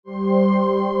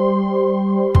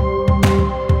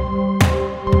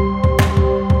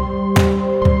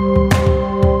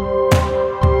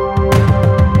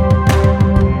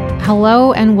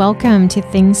Welcome to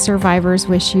Things Survivors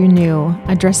Wish You Knew,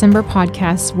 a Dressember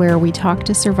podcast where we talk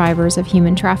to survivors of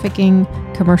human trafficking,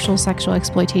 commercial sexual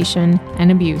exploitation,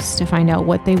 and abuse to find out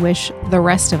what they wish the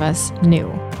rest of us knew.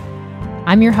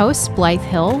 I'm your host, Blythe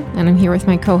Hill, and I'm here with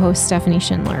my co-host, Stephanie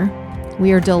Schindler.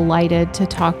 We are delighted to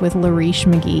talk with Lyresh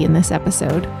Magee in this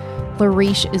episode.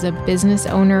 Lyresh is a business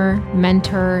owner,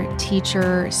 mentor,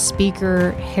 teacher,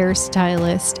 speaker,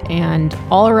 hairstylist, and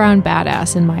all-around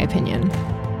badass, in my opinion.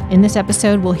 In this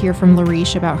episode, we'll hear from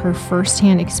Lyresh about her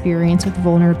firsthand experience with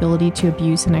vulnerability to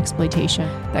abuse and exploitation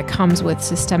that comes with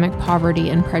systemic poverty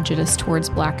and prejudice towards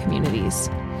Black communities.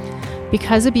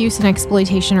 Because abuse and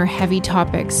exploitation are heavy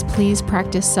topics, please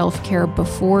practice self-care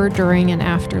before, during, and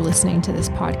after listening to this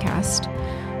podcast.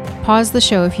 Pause the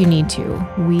show if you need to.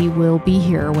 We will be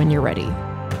here when you're ready.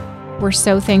 We're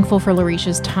so thankful for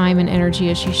Lyresh's time and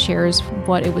energy as she shares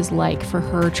what it was like for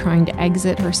her trying to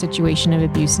exit her situation of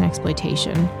abuse and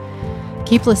exploitation.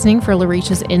 Keep listening for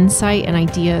Lyresh's insight and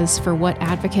ideas for what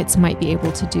advocates might be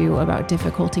able to do about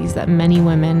difficulties that many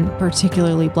women,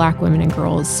 particularly Black women and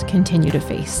girls, continue to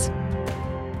face.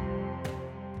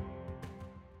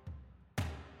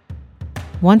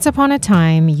 Once upon a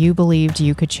time, you believed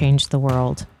you could change the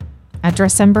world. At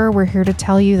Dressember, we're here to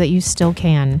tell you that you still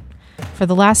can. For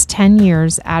the last 10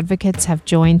 years, advocates have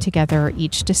joined together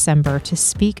each December to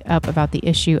speak up about the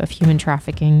issue of human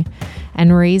trafficking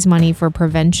and raise money for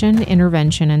prevention,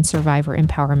 intervention, and survivor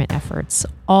empowerment efforts,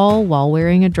 all while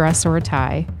wearing a dress or a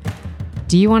tie.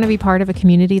 Do you want to be part of a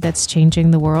community that's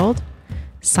changing the world?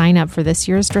 Sign up for this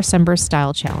year's Dressember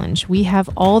Style Challenge. We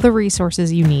have all the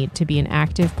resources you need to be an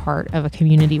active part of a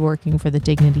community working for the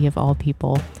dignity of all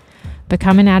people.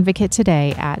 Become an advocate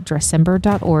today at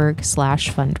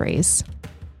dressember.org/fundraise.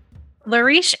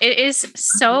 Lyresh, it is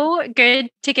so good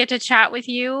to get to chat with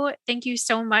you. Thank you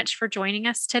so much for joining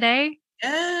us today.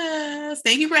 Yes,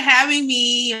 thank you for having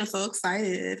me. I'm so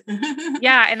excited.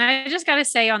 Yeah, and I just got to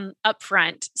say on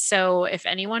upfront, so if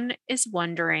anyone is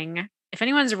wondering, if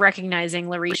anyone's recognizing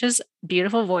Lyresh's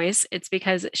beautiful voice, it's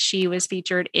because she was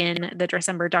featured in the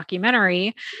Dressember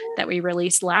documentary that we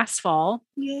released last fall,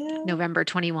 November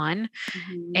 21.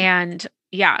 Mm-hmm. And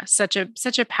yeah, such a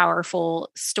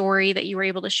powerful story that you were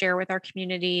able to share with our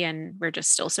community. And we're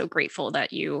just still so grateful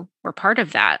that you were part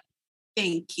of that.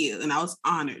 Thank you. And I was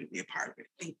honored to be a part of it.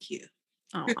 Thank you.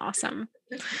 Oh, awesome.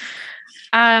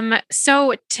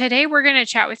 So today we're going to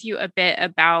chat with you a bit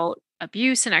about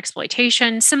abuse and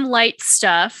exploitation, some light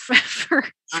stuff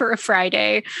for a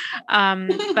Friday.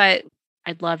 But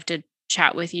I'd love to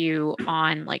chat with you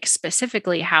on like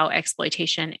specifically how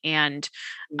exploitation and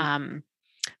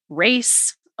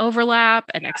race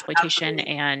overlap and exploitation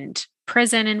and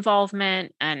prison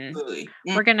involvement. And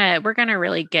we're gonna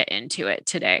really get into it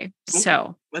today. Okay.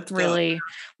 So let's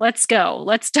go.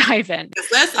 Let's dive in.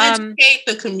 Let's educate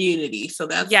the community. So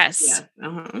that's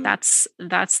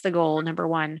that's the goal, number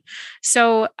one.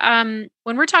 So when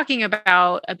we're talking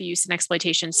about abuse and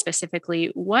exploitation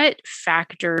specifically, what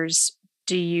factors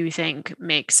do you think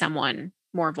make someone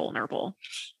more vulnerable?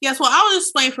 Yes, well, I'll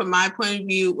explain from my point of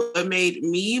view. What made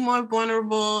me more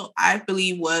vulnerable, I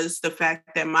believe, was the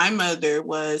fact that my mother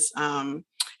was in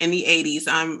the 80s.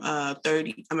 I'm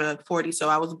 40, so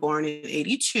I was born in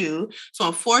 82. So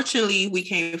unfortunately, I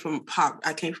came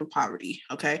from poverty.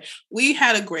 Okay, we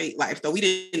had a great life, though. I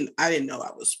didn't know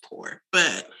I was poor,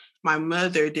 but my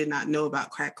mother did not know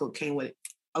about crack cocaine. What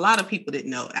a lot of people didn't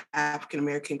know, African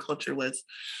American culture was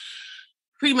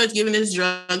pretty much giving this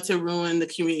drug to ruin the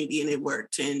community, and it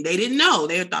worked. And they didn't know.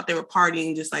 They thought they were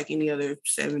partying just like any other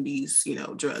 70s,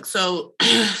 drug. So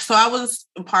I was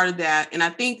a part of that. And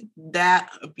I think that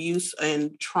abuse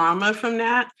and trauma from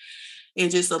that,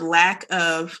 and just a lack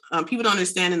of people don't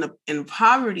understand in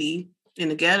poverty, in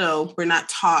the ghetto, we're not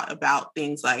taught about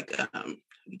things like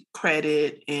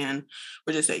credit, and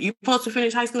we're just saying, you're supposed to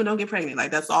finish high school and don't get pregnant. Like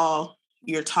that's all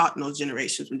you're taught in those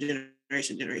generations from generation.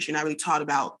 You're not really taught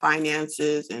about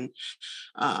finances and,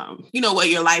 what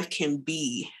your life can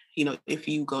be, if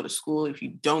you go to school, if you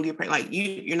don't get pregnant, like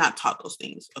you're not taught those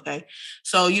things. Okay.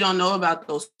 So you don't know about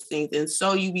those things. And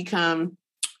so you become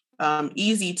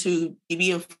easy to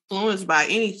be influenced by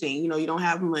anything. You don't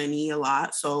have money a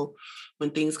lot. So when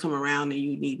things come around and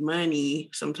you need money,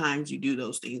 sometimes you do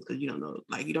those things because you don't know,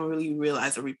 like you don't really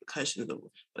realize the repercussions of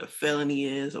what a felony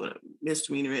is or what a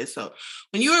misdemeanor is. So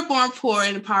when you were born poor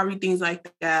and in poverty, things like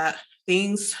that,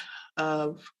 things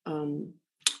of to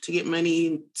get money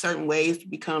in certain ways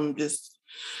become just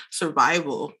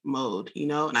survival mode,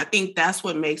 and I think that's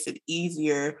what makes it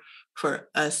easier for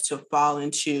us to fall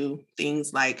into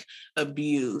things like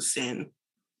abuse and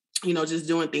just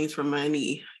doing things for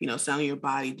money, selling your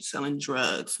body, selling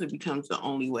drugs. It becomes the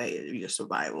only way of your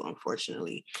survival,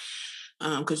 unfortunately,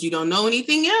 because you don't know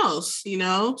anything else,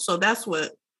 So that's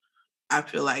what I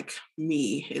feel like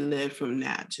it led from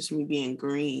that, just me being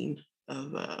green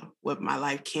of what my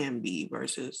life can be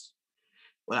versus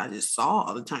what I just saw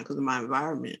all the time because of my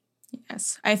environment.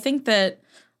 Yes. I think that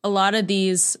a lot of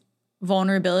these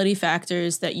vulnerability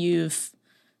factors that you've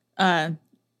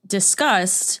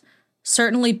discussed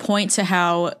certainly point to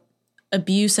how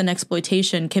abuse and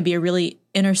exploitation can be a really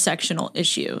intersectional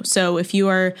issue. So if you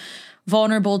are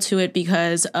vulnerable to it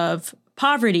because of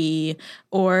poverty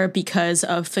or because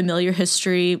of familiar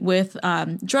history with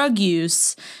drug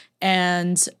use,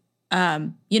 and,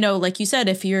 like you said,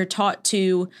 if you're taught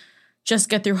to just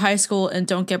get through high school and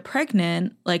don't get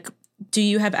pregnant, like, do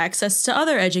you have access to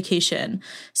other education?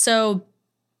 So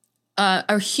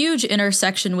a huge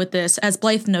intersection with this, as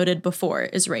Blythe noted before,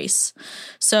 is race.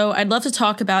 So I'd love to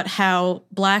talk about how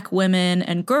Black women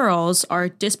and girls are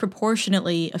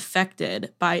disproportionately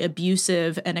affected by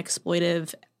abusive and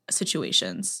exploitive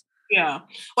situations. Yeah.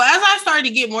 Well, as I started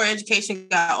to get more education,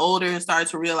 got older and started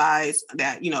to realize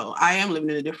that, I am living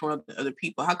in a different world than other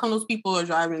people. How come those people are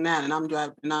driving that and I'm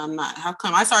driving and I'm not? How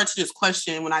come? I started to just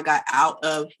question when I got out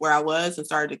of where I was and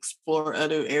started to explore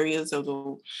other areas of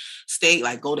the state,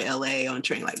 like go to LA on a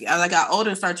train. Like as I got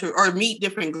older and started to meet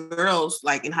different girls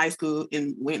like in high school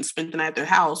and went and spent the night at their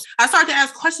house, I started to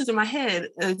ask questions in my head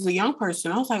as a young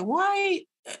person. I was like, why?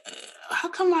 How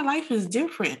come my life is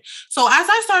different? So as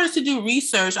I started to do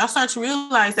research, I started to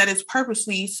realize that it's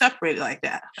purposely separated like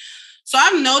that. So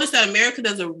I've noticed that America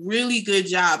does a really good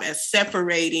job at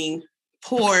separating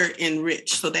poor and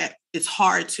rich so that it's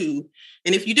hard to,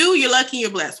 and if you do, you're lucky,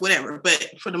 you're blessed, whatever.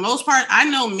 But for the most part, I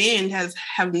know men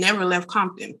have never left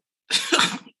Compton.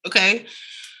 Okay.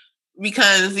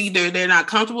 Because either they're not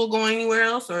comfortable going anywhere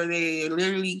else or they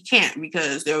literally can't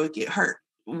because they would get hurt.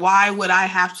 Why would I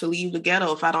have to leave the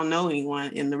ghetto if I don't know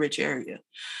anyone in the rich area?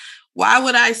 Why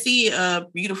would I see a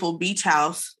beautiful beach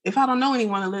house if I don't know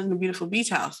anyone that lives in a beautiful beach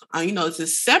house? It's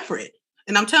just separate.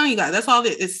 And I'm telling you guys, that's all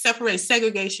it is. It's separate.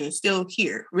 Segregation is still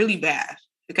here, really bad.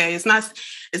 Okay. It's not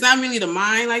really the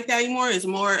mind like that anymore. It's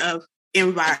more of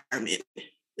environment.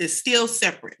 It's still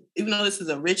separate. Even though this is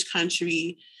a rich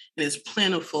country and it's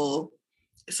plentiful,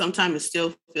 sometimes it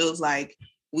still feels like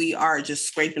we are just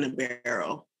scraping a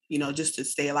barrel. Just to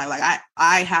stay alive. Like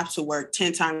I have to work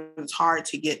 10 times hard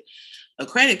to get a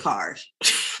credit card,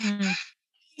 so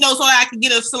I can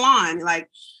get a salon. Like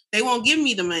they won't give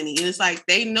me the money. And it's like,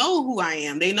 they know who I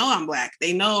am. They know I'm Black.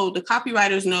 They know the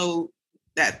copywriters know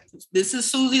that this is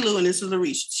Susie Lou and this is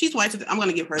Lyresh. She's white. I'm going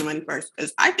to give her the money first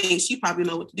because I think she probably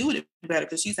know what to do with it better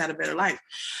because she's had a better life.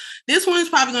 This one's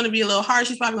probably going to be a little hard.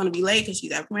 She's probably going to be late because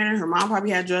she's African American. Her mom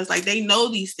probably had drugs. Like they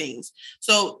know these things.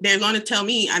 So they're going to tell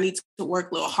me I need to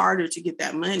work a little harder to get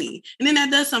that money. And then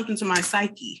that does something to my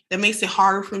psyche. That makes it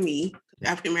harder for me,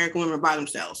 African American women, by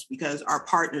themselves because our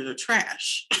partners are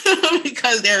trash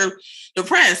because they're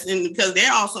depressed and because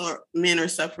men are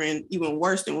suffering even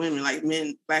worse than women. Like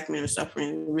Black men are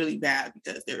suffering really bad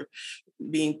because they're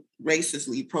being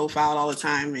racistly profiled all the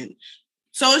time. And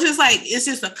so it's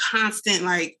just a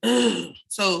constant ugh.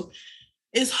 So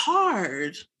it's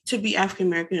hard to be African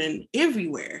American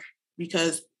you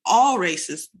because all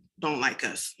races don't like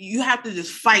us. You have to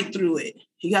just fight through it.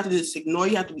 You have to just ignore.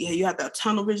 You have to have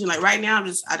tunnel vision. Like right now,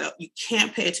 you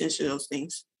can't pay attention to those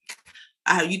things.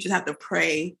 You just have to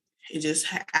pray and just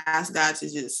ask God to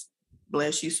just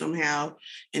bless you somehow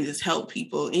and just help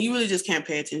people. And you really just can't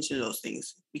pay attention to those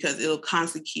things because it'll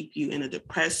constantly keep you in a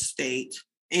depressed state.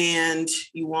 And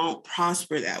you won't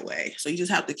prosper that way. So you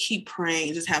just have to keep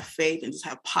praying, just have faith and just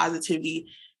have positivity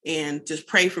and just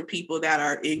pray for people that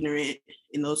are ignorant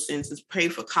in those senses. Pray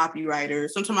for copywriters.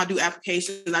 Sometimes I do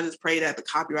applications. I just pray that the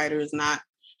copywriter is not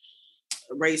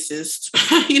racist.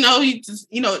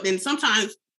 And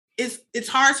sometimes it's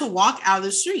hard to walk out of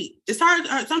the street.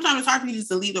 Sometimes it's hard for you just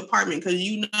to leave the apartment because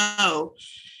you're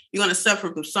going to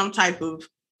suffer from some type of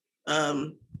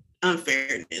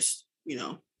unfairness,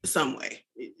 some way.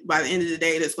 By the end of the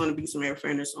day, there's going to be some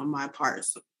unfairness on my part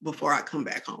before I come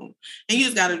back home. And you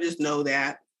just got to just know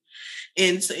that.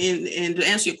 And to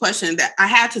answer your question, that I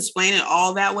had to explain it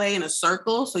all that way in a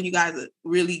circle so you guys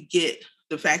really get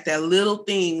the fact that little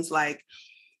things like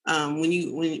when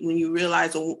you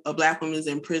realize a Black woman is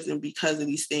in prison because of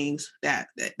these things,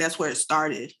 that's where it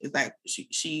started. It's like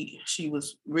she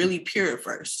was really pure at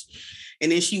first.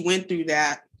 And then she went through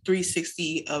that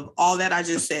 360 of all that I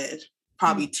just said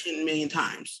probably 10 million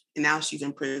times. And now she's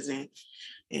in prison.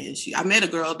 And I met a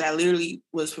girl that literally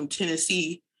was from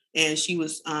Tennessee and she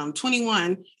was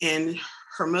 21 and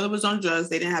her mother was on drugs.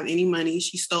 They didn't have any money.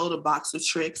 She stole a box of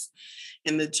tricks,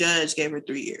 and the judge gave her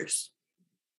 3 years.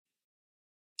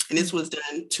 And this was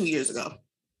done 2 years ago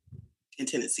in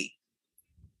Tennessee.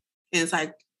 And it's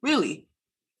like, really?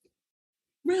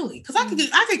 Really? Because I could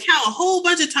count a whole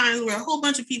bunch of times where a whole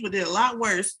bunch of people did a lot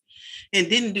worse and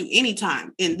didn't do any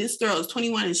time. And this girl is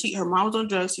 21 and her mom was on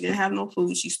drugs. She didn't have no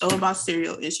food. She stole a box of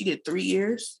cereal and she did 3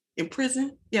 years in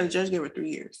prison. Yeah, the judge gave her 3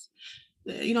 years.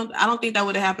 I don't think that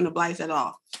would have happened to Blythe at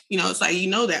all. It's like,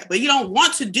 that, but you don't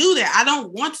want to do that. I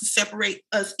don't want to separate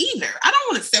us either. I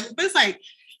don't want to separate, but it's like,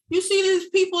 you see these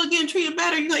people are getting treated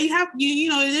better. It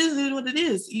is what it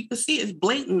is. You can see it's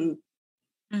blatant.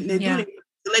 And they're doing it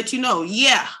to let you know,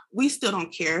 we still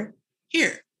don't care.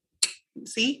 Here,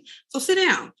 see? So sit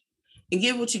down and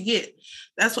get what you get.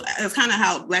 That's kind of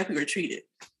how Black people are treated.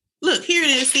 Look, here it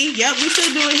is. See, yep, we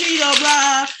still do it. Here you go,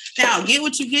 blah. Now get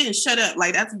what you get and shut up.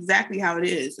 Like, that's exactly how it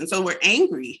is. And so we're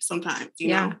angry sometimes, you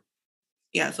know?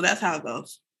 Yeah, so that's how it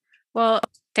goes. Well,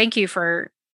 thank you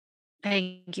for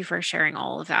sharing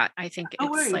all of that. I think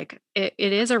it's like, it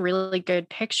is a really good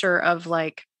picture of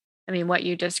like, I mean, what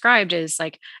you described is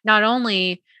like, not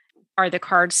only are the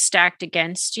cards stacked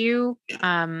against you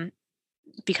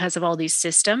because of all these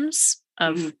systems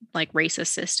of like racist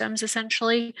systems,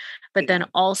 essentially, but then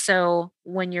also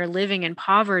when you're living in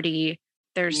poverty,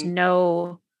 there's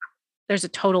a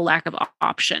total lack of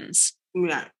options.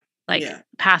 Yeah. Like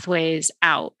pathways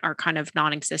out are kind of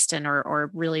non-existent or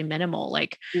really minimal.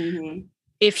 Like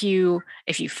if you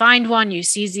find one, you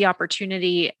seize the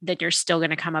opportunity, then you're still going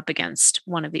to come up against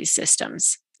one of these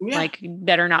systems. Yeah. Like, you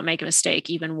better not make a mistake,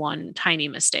 even one tiny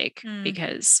mistake,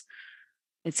 because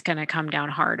it's going to come down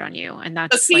hard on you. And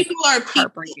that's people are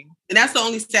heartbreaking. And that's the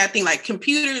only sad thing. Like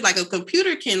computers, like a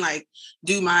computer can like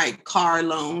do my car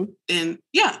loan, then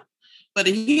but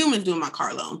a human's doing my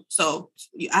car loan. So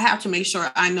I have to make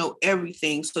sure I know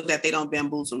everything so that they don't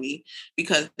bamboozle me,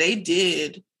 because they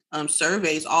did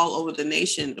surveys all over the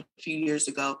nation a few years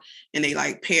ago, and they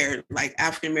like paired like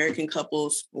African-American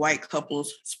couples, white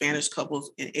couples, Spanish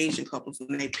couples, and Asian couples,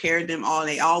 and they paired them all. And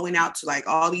they all went out to like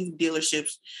all these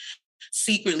dealerships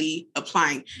secretly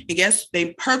applying. And guess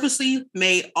they purposely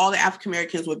made all the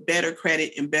African-Americans with better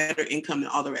credit and better income than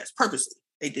all the rest. Purposely.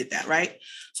 They did that, right?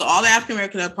 So all the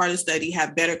African-Americans that are part of the study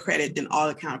have better credit than all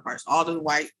the counterparts, all the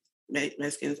white,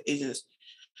 Mexicans, Asians.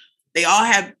 They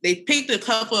picked a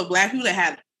couple of Black people that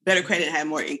had better credit and had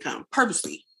more income,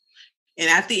 purposely. And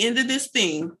at the end of this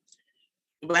thing,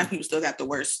 the Black people still got the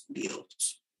worst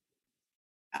deals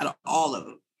out of all of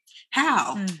them.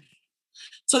 How?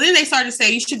 So then they started to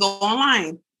say, you should go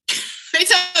online. They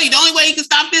tell you the only way you can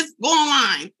stop this, go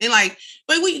online. And like,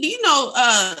 but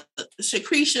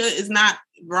Shakrisha is not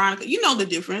Veronica. You know the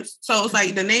difference. So it's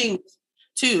like the names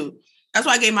too. That's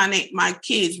why I gave my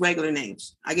kids regular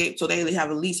names. So they have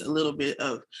at least a little bit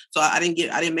of, so I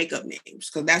didn't make up names,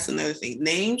 because that's another thing.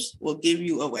 Names will give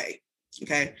you away.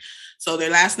 Okay. So their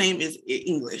last name is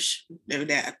English. Their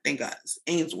dad, thank God, is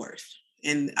Ainsworth.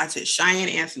 And I said Cheyenne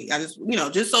Anthony. I just,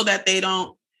 just so that they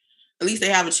don't, at least they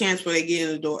have a chance where they get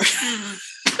in the door.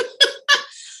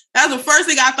 That's the first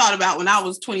thing I thought about when I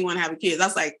was 21 having kids. I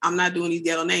was like, I'm not doing these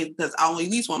ghetto names because I at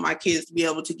least want my kids to be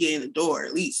able to get in the door,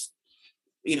 at least,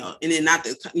 and then not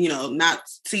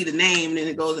see the name and then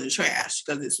it goes in the trash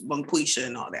because it's Bonquisha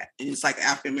and all that. And it's like an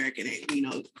African-American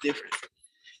name, different.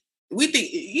 We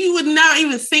think you would not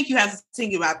even think you have to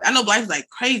think about that. I know Black is like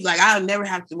crazy. Like, I'll never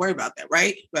have to worry about that,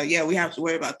 right? But yeah, we have to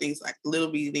worry about things like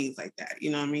little bitty things like that.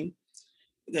 You know what I mean?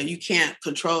 Because you can't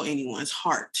control anyone's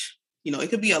heart. It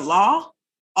could be a law.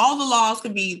 All the laws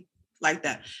could be like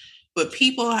that. But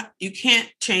people, you can't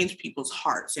change people's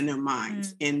hearts and their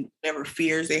minds and whatever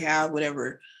fears they have,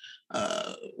 whatever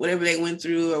they went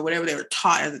through or whatever they were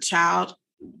taught as a child.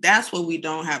 That's what we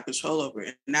don't have control over.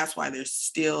 And that's why there's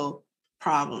still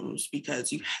problems,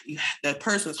 because that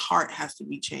person's heart has to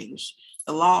be changed.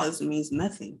 The law means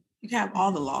nothing. You can have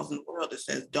all the laws in the world that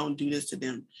says don't do this to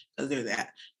them because they're that.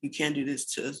 You can't do this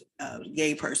to a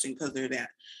gay person because they're that.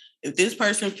 If this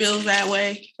person feels that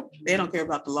way, they don't care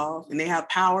about the laws and they have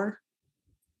power.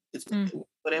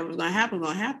 Whatever's going to happen is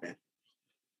going to happen.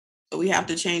 So we have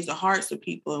to change the hearts of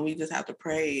people, and we just have to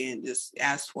pray and just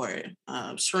ask for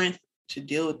strength to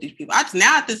deal with these people.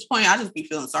 Now at this point, I just be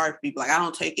feeling sorry for people. Like, I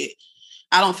don't take it.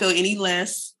 I don't feel any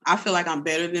less. I feel like I'm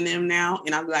better than them now.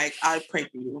 And I'm like, I pray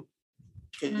for you.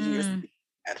 There's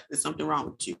something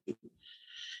wrong with you.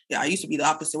 Yeah, I used to be the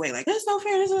opposite way. Like, that's not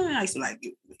fair. I used to like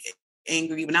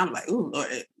angry, but now I'm like, oh Lord,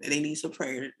 they need some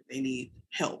prayer. They need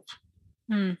help.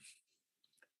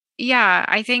 Yeah,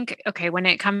 I think, okay, when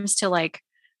it comes to like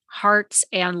hearts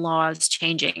and laws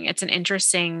changing, that's an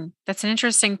interesting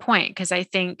point, because I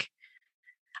think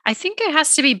I think it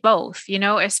has to be both,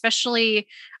 especially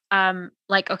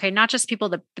like, okay, not just people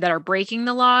that are breaking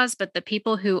the laws, but the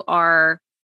people who are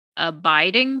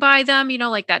abiding by them,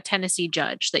 like that Tennessee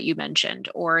judge that you mentioned,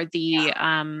 or the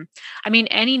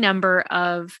any number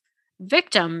of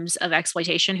victims of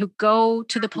exploitation who go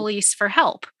to the police for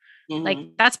help.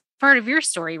 Like that's part of your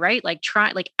story, right? Like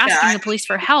asking the police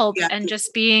for help and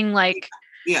just being like,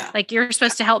 you're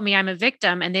supposed to help me, I'm a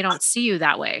victim, and they don't see you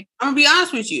that way. I'm gonna be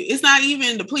honest with you. It's not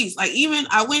even the police. Like, even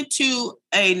I went to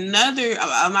another,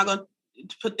 I'm not gonna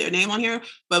put their name on here,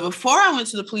 but before I went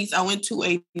to the police, I went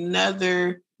to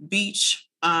another beach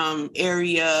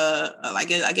area,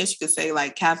 like I guess you could say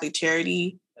like Catholic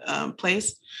charity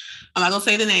place. I'm not gonna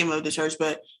say the name of the church,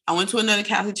 but I went to another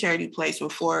Catholic charity place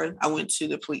before I went to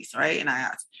the police, right? And I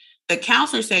asked. The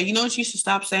counselor said, you know what you should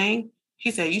stop saying?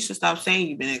 He said, you should stop saying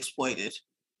you've been exploited,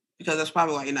 because that's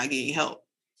probably why you're not getting help.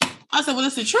 I said, well,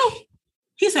 it's the truth.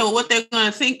 He said, well, what they're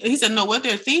going to think. He said, no, what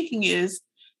they're thinking is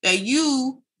that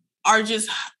you are just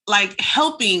like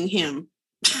helping him.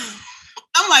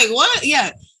 I'm like, what?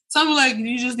 Yeah. Something like,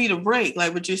 you just need a break,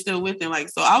 like, but you're still with him. Like,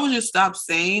 so I would just stop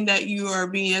saying that you are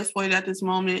being exploited at this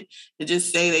moment and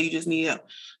just say that you just need help.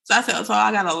 So I said, so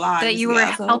I got a lie. That you were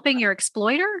helping your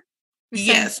exploiter?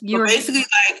 Yes. You were basically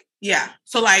like, yeah.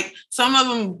 So like some of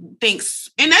them thinks,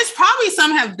 and that's probably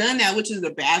some have done that, which is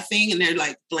a bad thing. And they're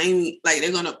like blaming, like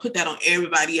they're going to put that on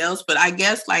everybody else. But I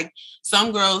guess like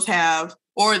some girls have,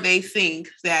 or they think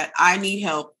that I need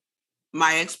help.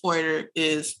 My exploiter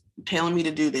is telling me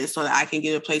to do this so that I can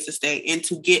get a place to stay and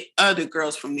to get other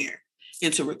girls from there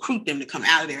and to recruit them to come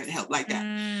out of there and help like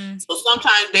that. So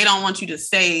sometimes they don't want you to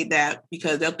say that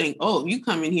because they'll think, oh, if you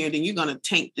come in here, then you're going to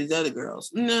tank these other girls.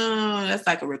 No, that's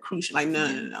like a recruit. Like,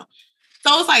 no.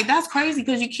 So it's like, that's crazy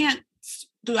because you can't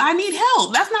do, I need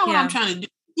help. That's not what I'm trying to do.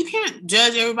 You can't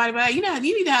judge everybody by that. You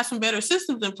need to have some better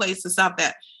systems in place to stop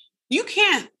that. You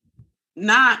can't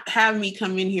not have me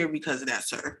come in here because of that,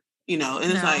 sir. And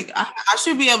it's like, I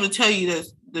should be able to tell you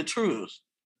the truth.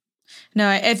 No,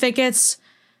 I think it's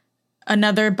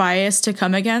another bias to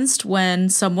come against when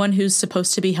someone who's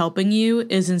supposed to be helping you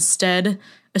is instead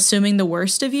assuming the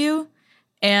worst of you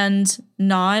and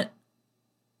not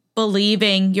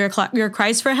believing your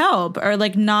cries for help, or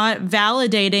like not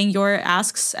validating your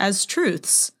asks as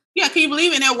truths. Yeah, can you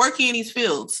believe it? They're working in these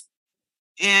fields.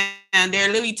 And they're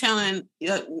literally telling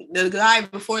the guy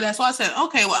before that. So I said,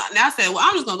 okay, well, now I said, well,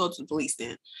 I'm just going to go to the police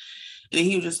then. And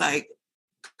he was just like,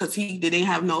 because he didn't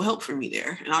have no help for me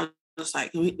there. And I was just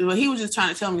like, he was just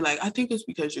trying to tell me, like, I think it's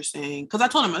because you're saying, because I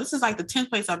told him, this is like the 10th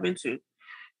place I've been to.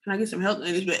 Can I get some help?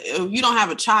 And if you don't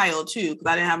have a child too, because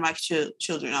I didn't have my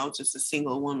children. I was just a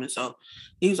single woman. So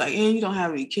he was like, and you don't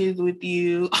have any kids with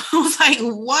you. I was like,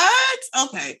 what?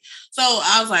 Okay. So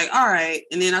I was like, all right.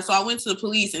 And then so I went to the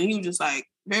police and he was just like,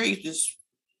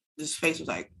 his face was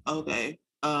like, okay.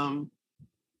 Well,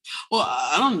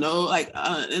 I don't know. Like,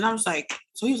 and I was like,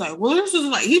 so he was like, well, this is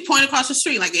like, he pointed across the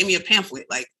street, like gave me a pamphlet.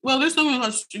 Like, well, there's someone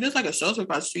across the street. There's like a shelter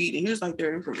across the street. And here's like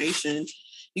their information.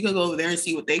 You can go over there and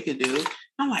see what they could do.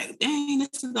 I'm like, dang,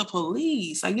 this is the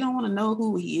police. Like, you don't want to know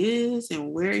who he is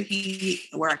and where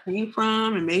I came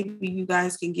from. And maybe you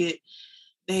guys can get,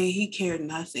 he cared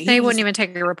nothing. They wouldn't even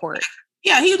take a report.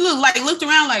 Yeah, he looked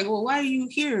around like, well, why are you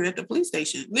here at the police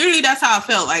station? Literally, that's how I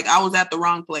felt. Like I was at the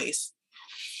wrong place.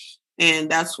 And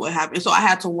that's what happened. So I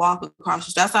had to walk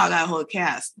across. That's how I got a whole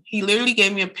cast. He literally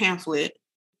gave me a pamphlet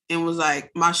and was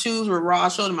like, my shoes were raw. I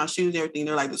showed him my shoes and everything.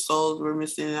 They're like, the soles were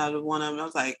missing out of one of them. I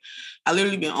was like, I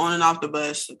literally been on and off the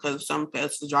bus because some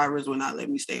bus drivers would not let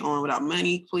me stay on without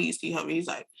money. Please, can you help me? He's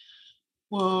like,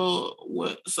 well,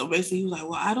 what? So basically he was like,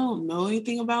 well, I don't know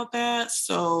anything about that.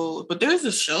 So, but there's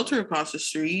a shelter across the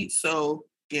street. So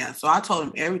yeah. So I told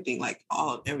him everything, like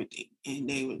everything. And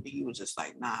he was just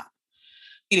like, nah.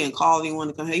 He didn't call anyone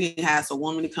to come. He didn't ask a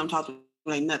woman to come talk to him,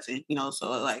 like nothing,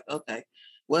 so like, okay.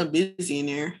 Wasn't busy in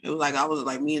there. It was like I was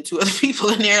like me and two other people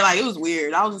in there. Like it was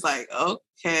weird. I was just like,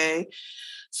 okay.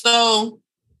 So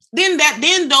then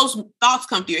those thoughts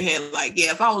come to your head. Like,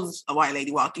 yeah, if I was a white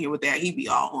lady walking here with that, he'd be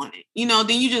all on it.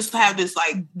 Then you just have this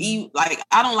like,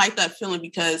 I don't like that feeling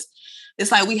because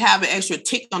it's like we have an extra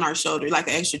tick on our shoulder, like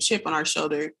an extra chip on our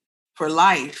shoulder for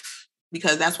life.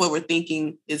 Because that's what we're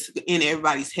thinking is in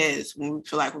everybody's heads when we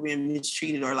feel like we're being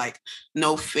mistreated or like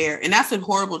no fair. And that's a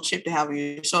horrible chip to have on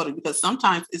your shoulder because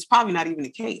sometimes it's probably not even the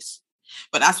case.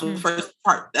 But that's the first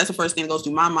part. That's the first thing that goes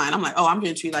through my mind. I'm like, oh, I'm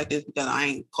being treated like this because I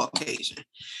ain't Caucasian.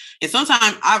 And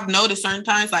sometimes I've noticed certain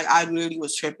times, like I really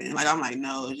was tripping. Like, I'm like,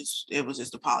 no, it was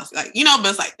just a policy. Like, but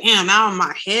it's like, damn, now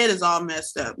my head is all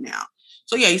messed up now.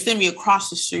 So yeah, he sent me across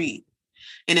the street.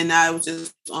 And then I was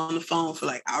just on the phone for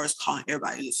like hours calling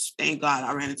everybody. Just thank God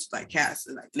I ran into like cats.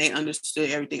 And like they understood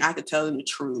everything. I could tell them the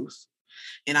truth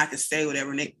and I could say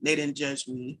whatever. And they didn't judge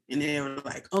me. And they were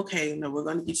like, okay, no, we're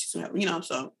going to get you some help, you know,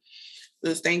 so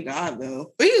just thank God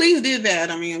though. But he at least did that.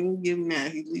 I mean, I'm gonna give him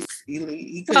that.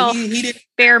 He did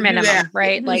bare minimum,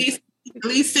 right? Like at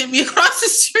least sent me across the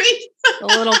street. a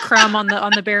little crumb on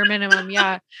the bare minimum.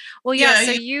 Yeah. Well, yeah.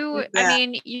 So you, I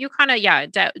mean, you kind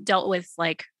of, dealt with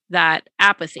like that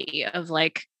apathy of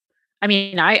like, I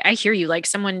mean, I hear you. Like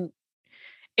someone,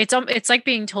 it's like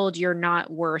being told you're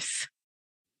not worth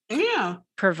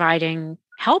providing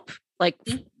help. Like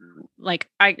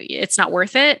it's not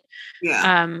worth it.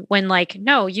 Yeah. When like,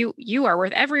 no, you are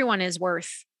worth, everyone is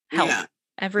worth help. Yeah.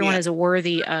 Everyone is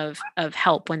worthy of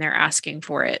help when they're asking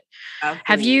for it.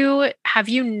 Absolutely. Have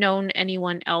you known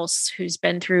anyone else who's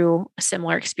been through a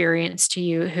similar experience to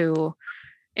you who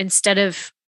instead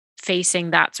of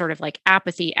facing that sort of like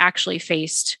apathy actually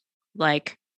faced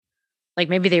like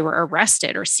maybe they were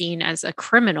arrested or seen as a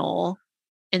criminal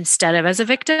instead of as a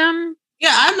victim?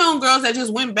 Yeah, I've known girls that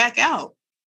just went back out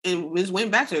and just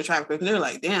went back to the trafficker because they're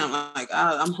like, damn, like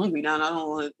I'm hungry now and I don't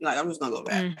want to, like, I'm just gonna go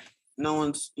back. No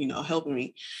one's, helping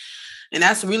me. And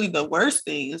that's really the worst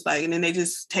thing. It's like, and then they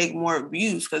just take more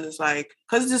abuse because it's like,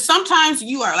 because sometimes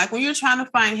you are like, when you're trying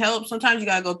to find help, sometimes you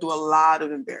got to go through a lot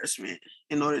of embarrassment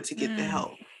in order to get the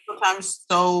help. Sometimes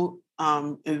so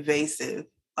invasive,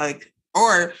 like,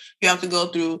 or you have to go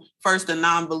through first the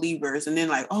non-believers and then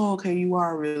like, oh, okay, you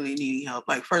are really needing help.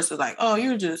 Like first it's like, oh,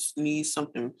 you just need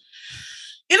something. And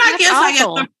that's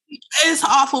awful. It's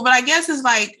awful, but I guess it's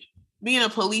like, being a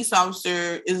police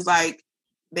officer is like,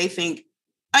 they think,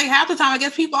 like half the time, I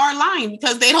guess people are lying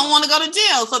because they don't want to go to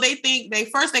jail. So they think they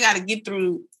got to get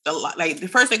through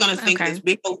first they're going to think this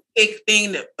big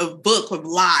thing, a book of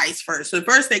lies first. So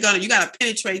first you got to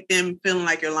penetrate them feeling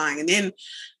like you're lying. And then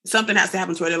something has to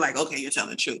happen to where they're like, okay, you're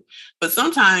telling the truth. But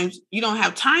sometimes you don't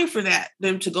have time for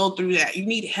them to go through that. You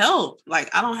need help. Like,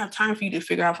 I don't have time for you to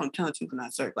figure out if I'm telling the truth or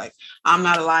not, sir. Like, I'm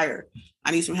not a liar. I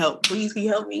need some help. Please, can you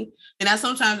help me? And that's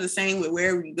sometimes the same with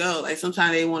wherever you go. Like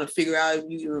sometimes they want to figure out if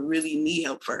you really need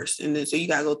help first. And then so you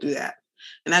got to go through that.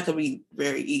 And that could be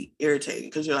very irritating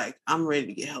because you're like, I'm ready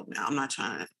to get help now. I'm not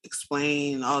trying to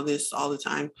explain all this all the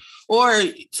time. Or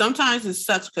sometimes it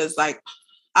sucks because like,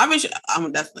 that's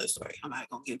another story. I'm not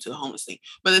going to get into the homeless thing.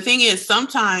 But the thing is,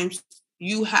 sometimes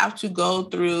you have to go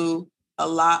through a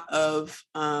lot of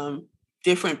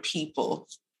different people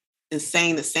and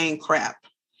saying the same crap.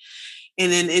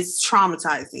 And then it's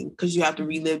traumatizing because you have to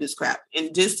relive this crap.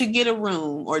 And just to get a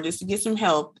room or just to get some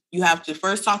help, you have to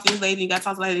first talk to this lady. You got to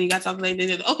talk to the lady. You got to talk to the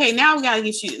lady. Okay, now we got to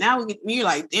get you. Now you're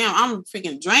like, damn, I'm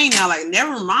freaking drained now. Like,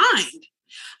 never mind.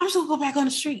 I'm just going to go back on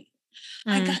the street.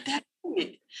 I got that.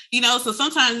 So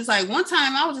sometimes it's like one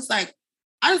time I was just like,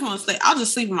 I just want to I'll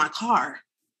just sleep in my car.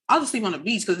 I'll just sleep on the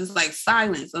beach because it's like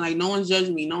silence and like no one's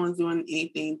judging me. No one's doing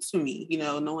anything to me.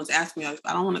 No one's asking me.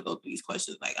 I don't want to go through these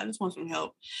questions. Like, I just want some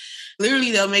help.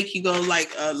 Literally, they'll make you go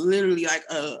like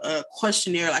a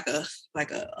questionnaire,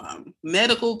 like a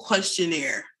medical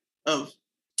questionnaire of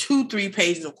 2-3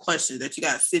 pages of questions that you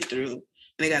got to sit through and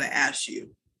they got to ask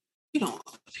you. People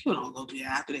don't go through that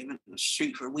after they've been on the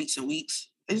street for weeks and weeks.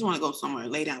 They just want to go somewhere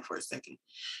and lay down for a second.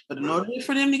 But in order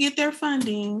for them to get their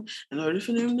funding, in order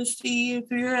for them to see if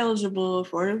you're eligible,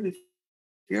 if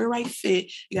you're a right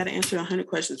fit, you got to answer 100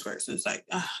 questions first. And it's like,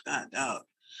 oh, God, dog.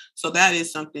 So that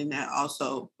is something that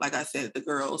also, like I said, the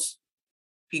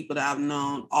people that I've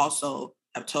known also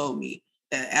have told me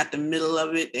that at the middle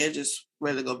of it, they're just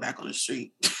ready to go back on the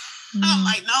street. I'm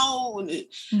like,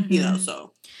 no.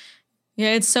 So.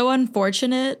 Yeah, it's so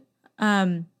unfortunate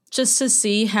just to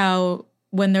see how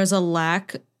when there's a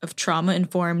lack of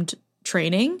trauma-informed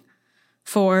training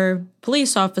for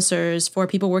police officers, for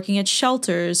people working at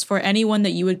shelters, for anyone that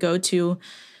you would go to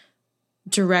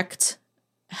direct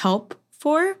help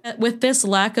for, with this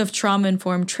lack of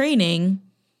trauma-informed training,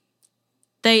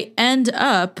 they end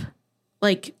up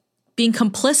like being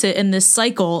complicit in this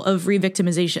cycle of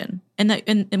re-victimization.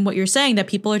 And what you're saying, that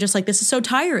people are just like, this is so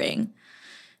tiring.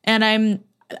 And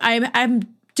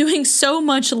I'm doing so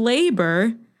much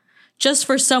labor just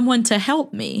for someone to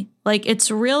help me. Like,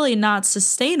 it's really not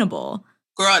sustainable.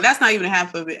 Girl, that's not even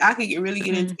half of it. I could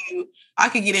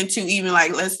get into even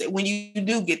like, let's say when you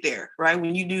do get there, right?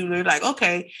 When you do, they're like,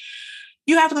 okay,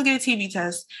 you have to go get a TB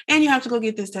test and you have to go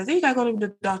get this test and you got to go to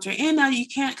the doctor. And now you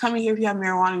can't come in here if you have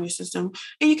marijuana in your system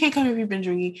and you can't come here if you've been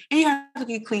drinking and you have to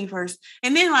get clean first.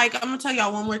 And then like, I'm going to tell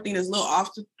y'all one more thing that's a little off,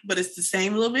 but it's the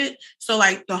same a little bit. So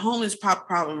like the homeless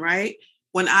problem, right?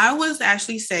 when I was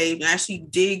actually saved and actually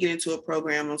did get into a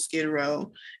program on Skid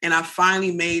Row, and I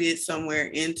finally made it somewhere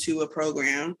into a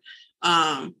program,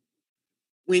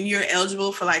 when you're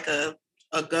eligible for like a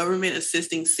government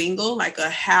assisting single, like a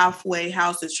halfway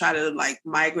house to try to like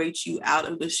migrate you out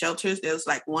of the shelters, there's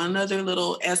like one other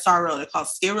little SRO. They're called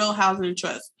Skid Row Housing and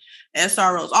Trust,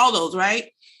 SROs, all those,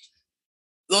 right?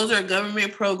 Those are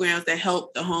government programs that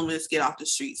help the homeless get off the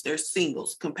streets. They're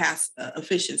singles,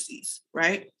 efficiencies,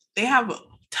 right? They have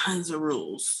tons of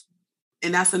rules.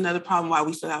 And that's another problem why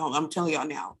we still have home. I'm telling y'all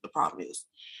now, the problem is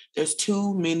there's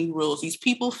too many rules. These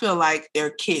people feel like they're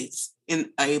kids in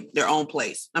their own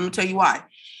place. I'm going to tell you why.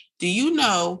 Do you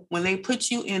know when they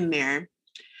put you in there,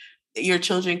 your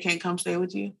children can't come stay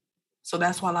with you? So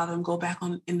that's why a lot of them go back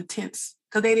in the tents,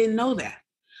 because they didn't know that.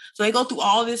 So they go through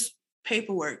all this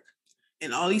paperwork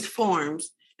and all these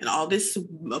forms and all this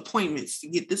appointments to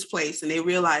get this place, and they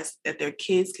realize that their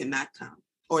kids cannot come,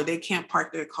 or they can't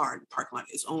park their car in the parking lot.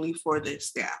 It's only for the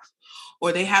staff.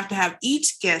 Or they have to have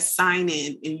each guest sign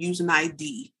in and use an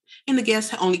ID, and the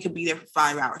guest only could be there for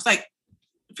 5 hours. Like,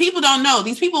 people don't know.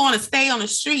 These people want to stay on the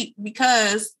street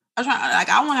because I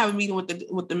want to have a meeting with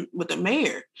the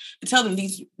mayor to tell them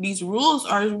these rules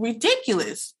are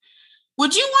ridiculous.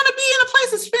 Would you want to be in a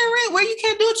place of spend rent where you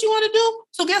can't do what you want to do?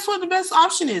 So guess what the best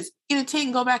option is? Get a tent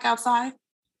and go back outside.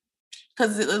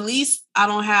 Because at least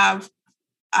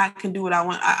I can do what I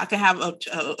want. I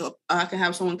can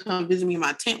have someone come visit me in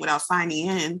my tent without signing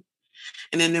in,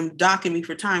 and then them docking me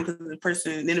for time because the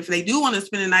person. And then if they do want to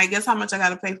spend the night, guess how much I got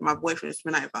to pay for my boyfriend to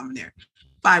spend the night if I'm there?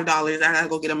 $5. I got to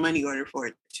go get a money order for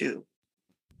it too.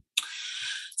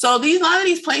 So a lot of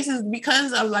these places,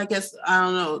 because of, I guess, I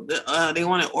don't know, they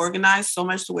want to organize so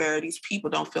much to where these people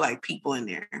don't feel like people in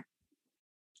there,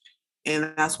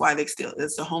 and that's why it's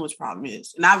the homeless problem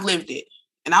is. And I've lived it.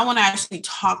 And I want to actually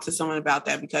talk to someone about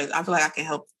that, because I feel like I can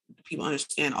help people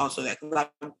understand also that, because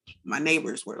my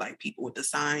neighbors were like people with the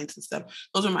signs and stuff.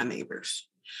 Those are my neighbors.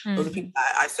 Mm-hmm. Those are people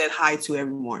I said hi to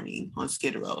every morning on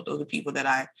Skid Row. Those are people that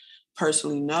I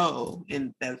personally know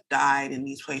and that have died in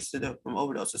these places from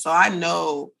overdoses. So I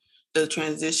know the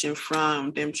transition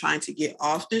from them trying to get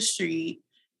off the street,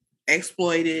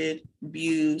 exploited,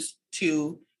 abused,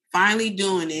 to finally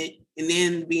doing it, and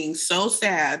then being so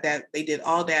sad that they did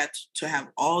all that to have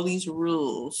all these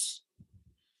rules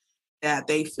that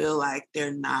they feel like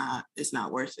it's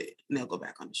not worth it, and they'll go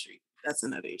back on the street. That's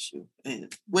another issue,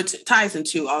 and which ties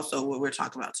into also what we're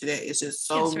talking about today. It's just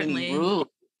so many rules,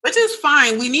 which is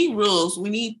fine. We need rules. We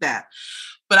need that.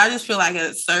 But I just feel like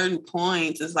at certain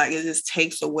points, it's like it just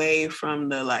takes away from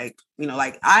the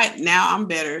I'm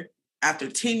better after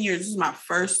 10 years. This is my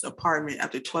first apartment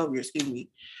after 12 years, excuse me.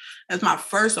 That's my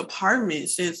first apartment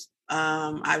since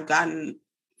I've gotten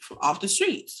off the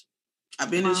streets.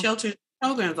 I've been in shelter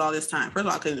programs all this time. First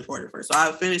of all, I couldn't afford it first. So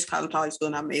I finished cosmetology school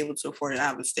and I'm able to afford it. I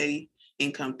have a steady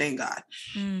income, thank God.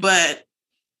 But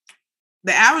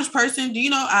the average person,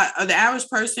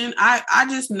 I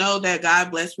just know that God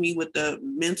blessed me with the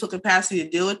mental capacity to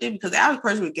deal with it, because the average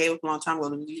person would gave up a long time ago.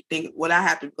 Do you think what I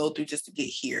have to go through just to get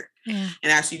here? Yeah.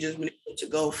 And actually just been able to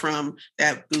go from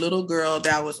that little girl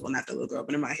that was, well, not the little girl,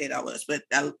 but in my head I was, but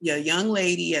that young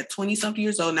lady at 20 something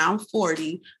years old. Now I'm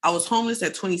 40. I was homeless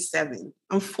at 27.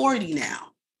 I'm 40 now.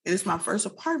 And it's my first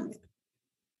apartment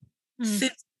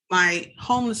since my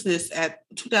homelessness at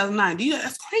 2009.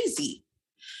 That's crazy.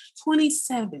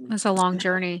 27. That's a long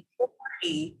journey.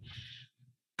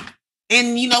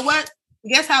 And you know what?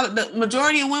 Guess how the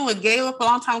majority of women gave up a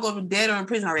long time ago, dead or in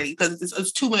prison already, because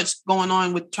it's too much going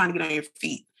on with trying to get on your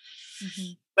feet.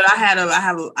 Mm-hmm. But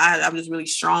I'm just really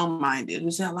strong-minded.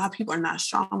 And a lot of people are not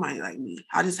strong-minded like me.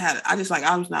 I'm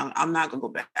not gonna go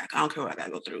back. I don't care what I gotta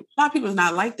go through. A lot of people is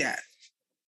not like that.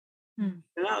 They're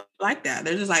not like that.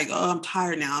 They're just like, oh, I'm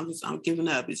tired now. I'm giving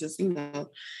up. It's just,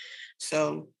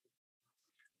 so.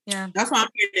 Yeah, that's why I'm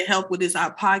here to help with this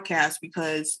podcast,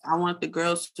 because I want the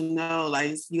girls to know, I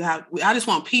just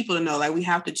want people to know, we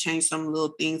have to change some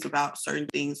little things about certain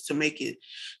things to make it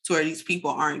to where these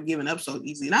people aren't giving up so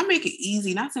easy. Not make it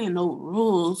easy, not saying no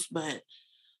rules, but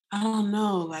I don't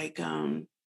know, I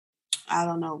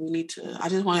don't know. I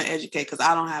just want to educate, because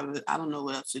I don't know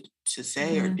what else to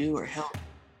say or do or help.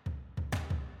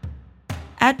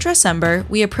 At Dressember,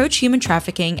 we approach human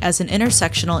trafficking as an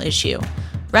intersectional issue,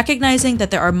 recognizing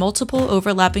that there are multiple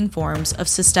overlapping forms of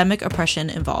systemic oppression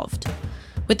involved.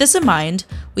 With this in mind,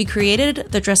 we created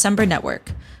the Dressember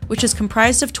Network, which is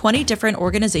comprised of 20 different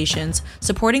organizations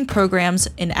supporting programs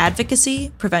in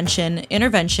advocacy, prevention,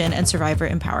 intervention, and survivor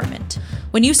empowerment.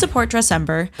 When you support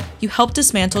Dressember, you help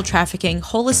dismantle trafficking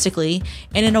holistically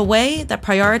and in a way that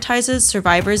prioritizes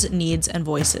survivors' needs and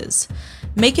voices.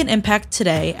 Make an impact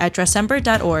today at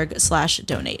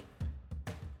dressember.org/donate.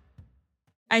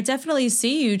 I definitely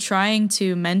see you trying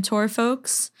to mentor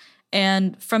folks,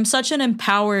 and from such an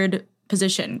empowered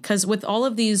position, because with all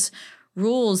of these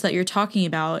rules that you're talking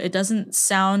about, it doesn't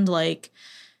sound like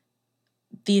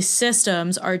these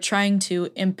systems are trying to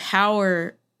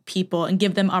empower people and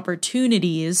give them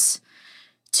opportunities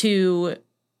to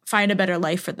find a better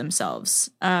life for themselves.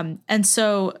 And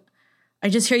so I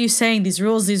just hear you saying these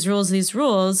rules.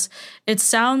 It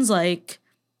sounds like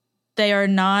they are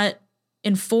not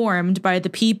informed by the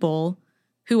people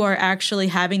who are actually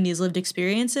having these lived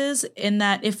experiences, in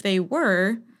that if they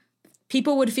were,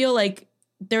 people would feel like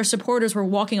their supporters were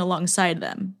walking alongside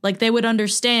them. Like they would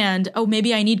understand, oh,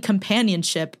 maybe I need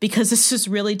companionship because this is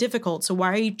really difficult. So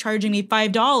why are you charging me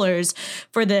 $5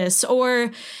 for this?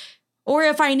 Or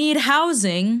if I need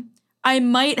housing, I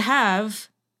might have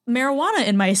marijuana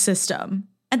in my system.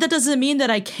 And that doesn't mean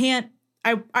that I can't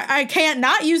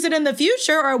not use it in the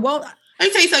future, or I won't. Let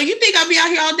me tell you something. You think I'll be out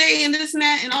here all day and this and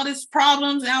that and all these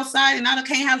problems outside, and I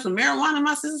can't have some marijuana in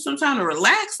my system sometime to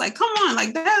relax? Like, come on.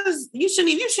 Like, you should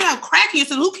have crack in your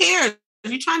system. Who cares if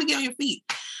you're trying to get on your feet?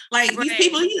 Like, these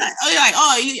people,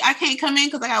 I can't come in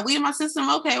because I got weed in my system.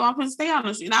 Okay, well, I'm going to stay on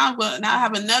the street. Now I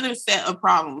have another set of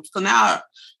problems. So now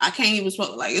I can't even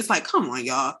smoke. Like, it's like, come on,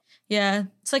 y'all. Yeah.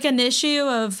 It's like an issue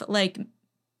of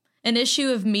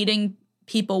meeting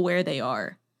people where they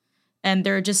are. And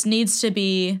there just needs to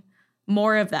be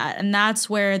more of that. And that's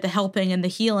where the helping and the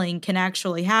healing can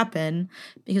actually happen,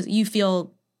 because you'd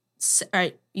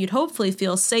hopefully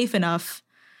feel safe enough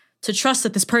to trust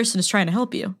that this person is trying to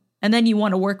help you. And then you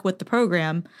want to work with the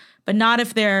program, but not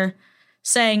if they're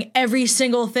saying every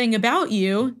single thing about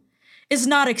you is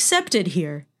not accepted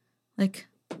here. Like,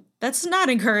 that's not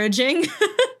encouraging.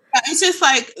 It's just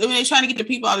like when they're trying to get the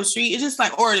people out of the street, it's just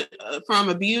like, or from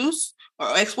abuse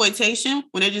or exploitation,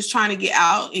 when they're just trying to get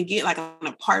out and get like an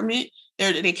apartment.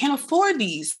 They can't afford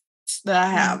these that I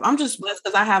have. I'm just blessed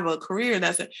because I have a career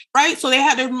that's right. So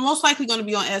they're most likely going to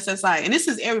be on SSI. And this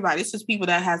is everybody. This is people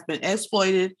that has been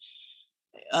exploited,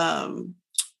 on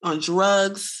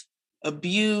drugs,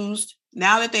 abused.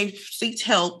 Now that they've seeked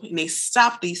help and they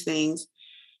stop these things,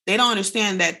 they don't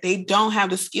understand that they don't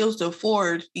have the skills to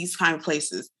afford these kind of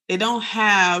places. They don't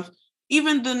have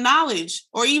even the knowledge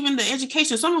or even the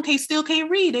education. Someone still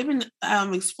can't read. They've been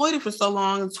exploited for so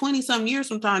long, 20-some years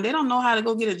sometimes. They don't know how to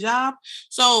go get a job.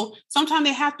 So sometimes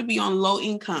they have to be on low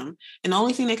income. And the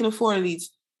only thing they can afford are these,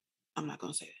 I'm not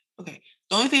going to say that. Okay.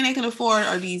 The only thing they can afford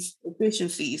are these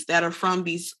efficiencies that are from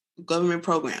these government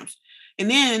programs. And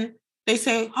then they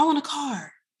say, I want a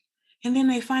car. And then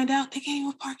they find out they can't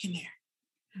even park in there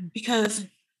because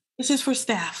it's just for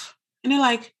staff. And they're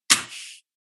like,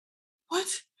 what?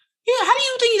 Yeah, how do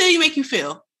you think that make you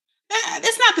feel?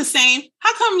 That's not the same.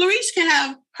 How come Lyresh can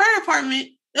have her apartment?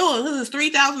 Oh, this is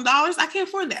 $3,000. I can't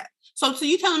afford that. So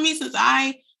you telling me, since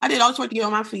I did all this work to get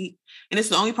on my feet, and it's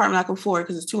the only apartment I can afford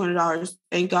because it's $200.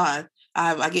 Thank God.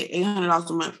 I get $800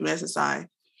 a month from SSI,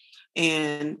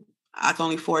 and I can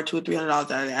only afford $200 or $300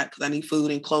 out of that because I need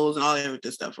food and clothes and all that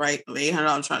other stuff. Right? $800.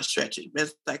 I'm trying to stretch it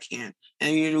best I can,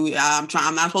 and usually I'm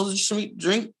not supposed to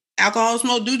drink alcohol,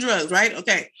 smoke, do drugs. Right?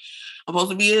 Okay. I'm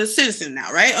supposed to be a citizen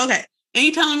now, right? Okay. And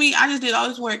you telling me I just did all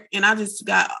this work and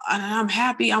I'm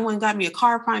happy. I went and got me a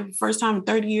car probably for the first time in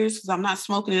 30 years because I'm not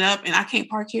smoking it up, and I can't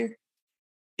park here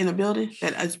in a building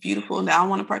that is beautiful and that I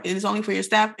want to park, and it's only for your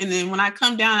staff. And then when I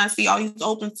come down, I see all these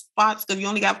open spots because you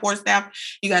only got 4 staff.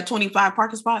 You got 25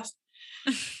 parking spots.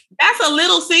 That's a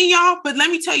little thing, y'all. But let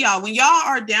me tell y'all, when y'all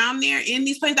are down there in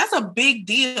these places, that's a big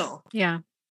deal. Yeah.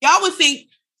 Y'all would think,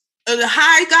 the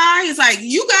high guy is like,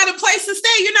 you got a place to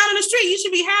stay. You're not on the street. You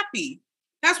should be happy.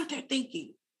 That's what they're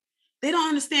thinking. They don't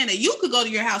understand that you could go to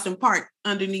your house and park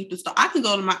underneath the stall. I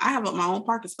have my own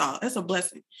parking stall. That's a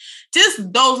blessing.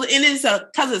 Just those, and it's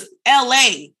because it's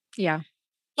LA. Yeah.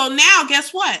 So now,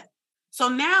 guess what? So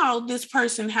now this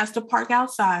person has to park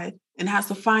outside and has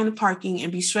to find the parking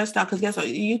and be stressed out. Because guess what?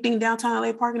 You think downtown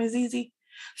LA parking is easy?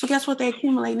 So guess what they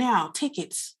accumulate now?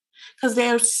 Tickets. Because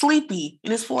they're sleepy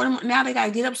and it's 4 them. Now they got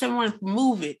to get up 7 morning to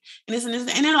move it. And this and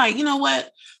this. And they're like, you know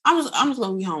what? I'm just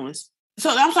going to be homeless.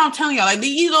 So that's what I'm telling y'all. Like,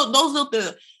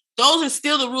 those are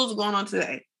still the rules going on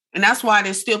today. And that's why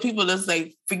there's still people that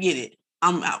say, forget it.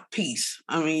 I'm out. Peace.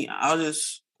 I mean, I'll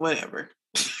just, whatever.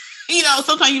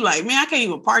 Sometimes you're like, man, I can't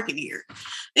even park in here.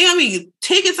 You know how many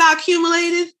tickets I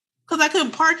accumulated because I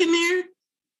couldn't park in there?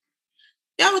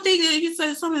 Y'all would think that you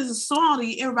said something is small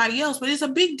to everybody else, but it's a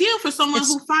big deal for someone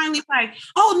who finally like,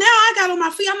 oh, now I got on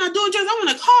my feet. I'm not doing drugs. I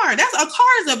want a car. A car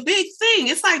is a big thing.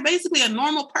 It's like basically a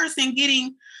normal person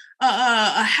getting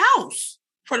a house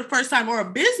for the first time, or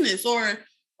a business, or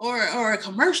a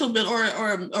commercial bill,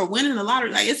 or winning the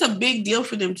lottery. Like, it's a big deal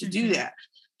for them to do that.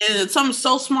 And it's something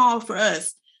so small for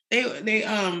us. They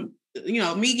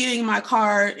me getting my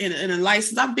car and a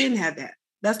license, I've been had that.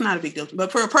 That's not a big deal.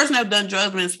 But for a person that's done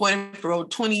drugs, been exploited for over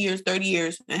 20 years, 30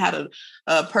 years, and had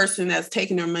a person that's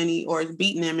taking their money or is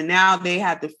beating them, and now they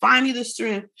have to finally the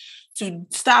strength to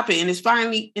stop it, and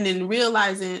then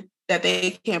realizing that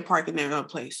they can't park in their own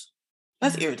place.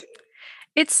 That's irritating.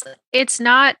 It's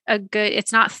not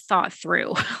thought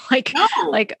through.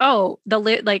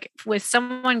 With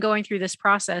someone going through this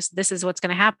process, this is what's going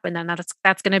to happen, and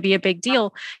that's going to be a big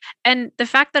deal. And the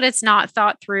fact that it's not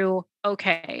thought through,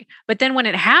 okay, but then when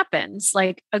it happens,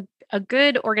 like a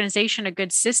good organization, a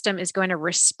good system is going to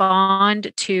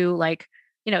respond to, like,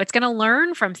 it's going to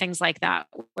learn from things like that,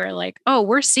 where like, oh,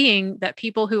 we're seeing that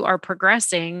people who are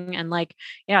progressing, and like,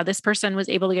 yeah, this person was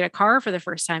able to get a car for the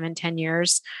first time in 10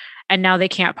 years. And now they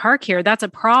can't park here. That's a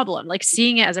problem. Like,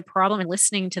 seeing it as a problem and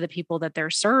listening to the people that they're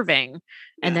serving,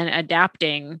 and then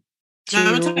adapting to. Now,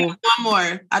 I'm going to tell you one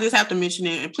more. I just have to mention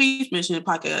it. And please mention it,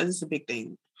 podcast. This is a big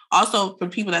thing. Also, for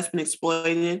people that's been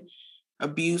exploited,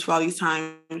 abused for all these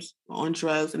times on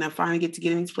drugs, and that finally get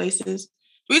in these places.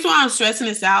 The reason why I'm stressing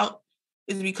this out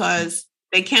is because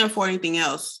they can't afford anything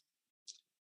else.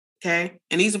 Okay?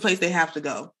 And these are places they have to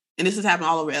go. And this is happening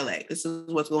all over LA. This is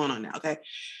what's going on now. Okay?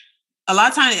 A lot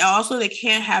of times, also, they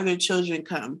can't have their children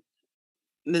come.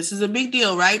 This is a big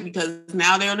deal, right? Because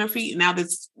now they're on their feet. Now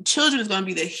this children is going to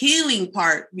be the healing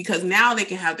part, because now they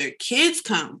can have their kids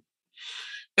come.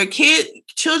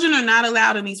 Children are not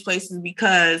allowed in these places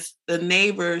because the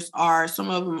neighbors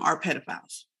some of them are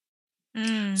pedophiles.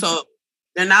 So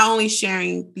they're not only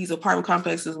sharing these apartment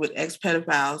complexes with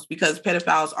ex-pedophiles, because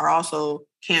pedophiles are also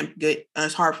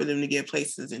it's hard for them to get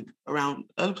places around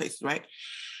other places, right?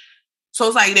 So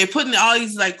it's like they're putting all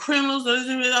these like criminals,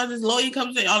 all this low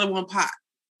income thing, all in one pot.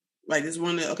 Like this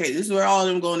is where all of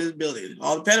them go in this building.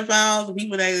 All the pedophiles, the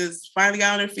people that is finally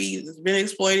got on their feet, that's been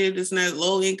exploited, this and that,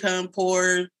 low income,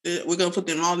 poor, we're going to put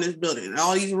them all in this building. And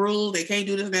all these rules, they can't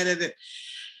do this and that.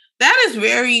 That is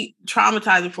very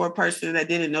traumatizing for a person that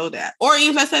didn't know that. Or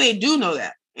even if I say they do know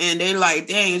that, and they're like,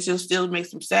 dang, it just still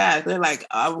makes them sad. They're like,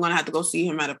 I'm going to have to go see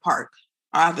him at a park,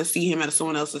 or I have to see him at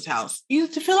someone else's house. You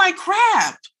used to feel like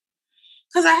crap.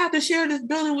 Because I have to share this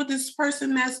building with this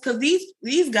person because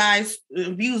these guys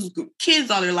abuse kids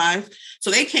all their lives,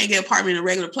 so they can't get an apartment in a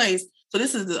regular place. So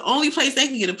this is the only place they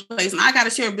can get a place, and I got to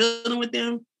share a building with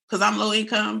them because I'm low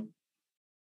income.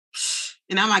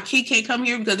 And now my kid can't come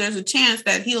here because there's a chance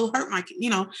that he'll hurt my kid,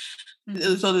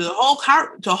 So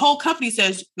the whole company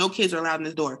says no kids are allowed in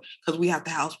this door because we have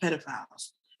to house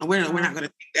pedophiles, and we're not going to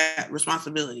take that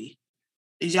responsibility.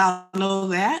 Did y'all know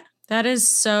that? That is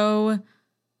so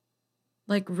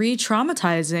like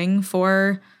re-traumatizing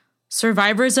for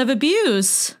survivors of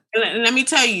abuse. And let me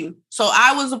tell you, so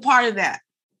I was a part of that.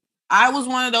 I was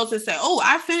one of those that said, oh,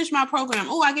 I finished my program.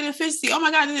 Oh, I get efficiency. Oh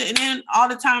my God. And then all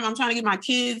the time I'm trying to get my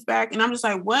kids back. And I'm just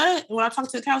like, what? And when I talk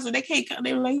to the counselor, they can't come.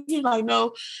 They were like, he's like,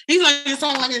 no. He's like, it's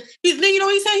all like, then you know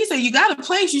what he said? He said, you got a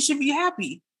place. You should be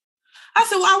happy. I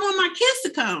said, well, I want my kids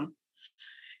to come.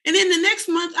 And then the next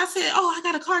month, I said, oh, I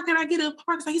got a car. Can I get a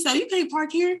park? So he said, you can't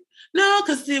park here. No,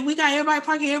 because we got everybody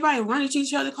parking, everybody running to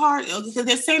each other's car. Because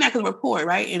they're saying that because we're poor,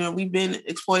 right? We've been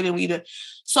exploited.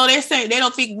 So they're saying they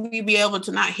don't think we'd be able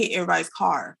to not hit everybody's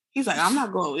car. He's like, I'm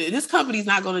not going. This company's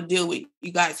not going to deal with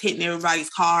you guys hitting everybody's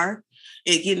car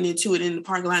and getting into it in the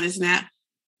parking lot and that.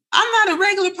 I'm not a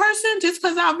regular person just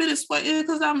because I've been exploited,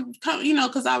 because I'm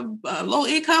low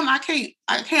income. I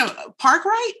can't park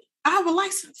right. I have a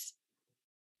license.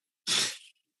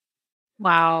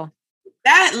 Wow.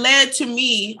 That led to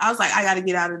me. I was like, I got to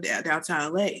get out of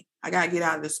downtown LA. I got to get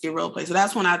out of the Skid Row place. So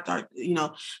that's when I thought,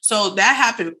 so that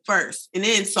happened first. And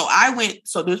then, so I went,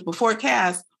 so this before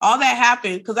Cass, all that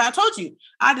happened because I told you,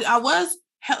 I was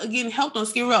getting helped on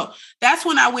Skid Row. That's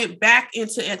when I went back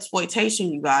into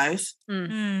exploitation, you guys.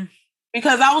 Mm-hmm.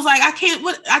 Because I was like,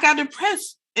 I got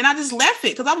depressed. And I just left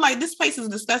it because I'm like, this place is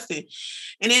disgusting.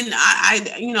 And then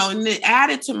and it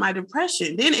added to my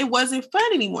depression. Then it wasn't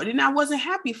fun anymore. Then I wasn't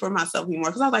happy for myself anymore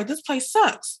because I was like, this place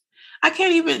sucks.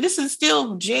 This is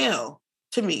still jail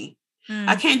to me.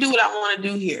 I can't do what I want to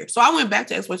do here. So I went back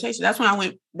to exploitation. That's when I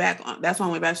went back.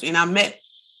 And I met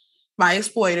my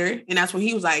exploiter. And that's when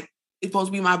he was like, it's supposed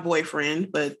to be my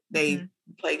boyfriend, but they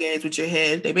play games with your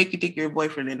head. They make you think you're a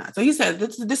boyfriend or not. So he said,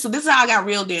 this is how I got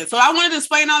reeled in. So I wanted to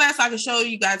explain all that so I can show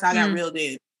you guys how I got reeled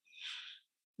in.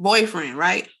 Boyfriend,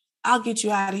 right? I'll get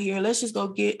you out of here. Let's just go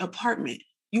get an apartment.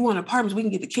 You want apartments? We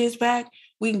can get the kids back.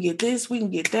 We can get this. We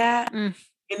can get that. And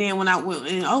then when I went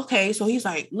in, okay, so he's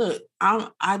like, look,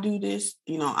 I do this.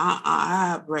 You know, I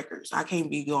have records. I can't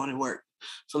be going to work.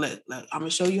 So I'm going to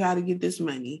show you how to get this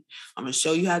money. I'm going to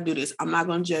show you how to do this. I'm not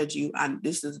going to judge you.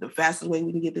 This is the fastest way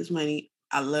we can get this money.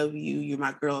 I love you. You're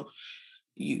my girl.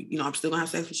 You know, I'm still going to have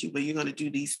sex with you, but you're going to do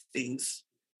these things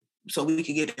so we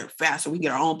can get there faster. We can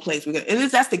get our own place.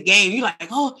 That's the game. You're like,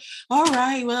 oh, all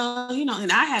right. Well, you know,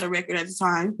 and I had a record at the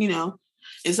time, you know.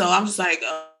 And so I'm just like,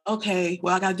 okay,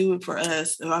 well, I got to do it for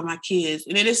us, or my kids.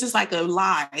 And then it's just like a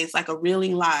lie. It's like a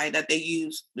reeling lie that they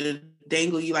use to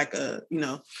dangle you like a, you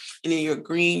know, and then you're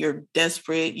green, you're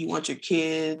desperate, you want your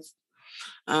kids.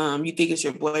 You think it's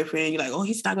your boyfriend. You're like, oh,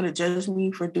 he's not going to judge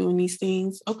me for doing these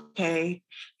things. Okay.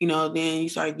 You know, then you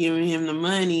start giving him the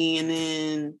money and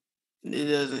then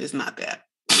it's not that.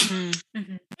 And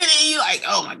then you're like,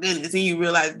 oh my goodness. And you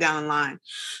realize down the line.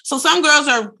 So some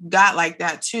girls got like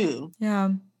that too.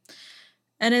 Yeah.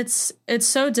 And it's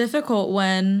so difficult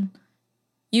when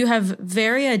you have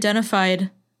very identified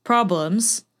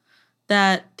problems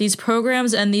that these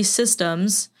programs and these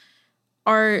systems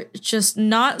are just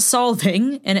not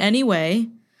solving in any way.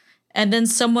 And then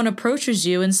someone approaches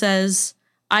you and says,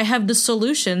 I have the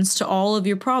solutions to all of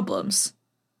your problems.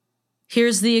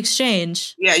 Here's the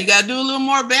exchange. Yeah, you got to do a little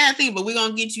more bad thing, but we're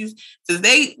going to get you, since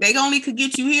they only could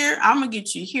get you here, I'm going to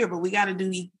get you here, but we got to do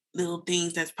these little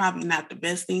things that's probably not the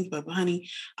best things, but honey,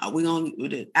 we're going to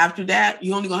do it. After that,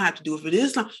 you're only going to have to do it for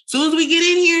this time. As soon as we get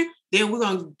in here, then we're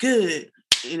going to good.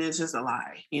 And it's just a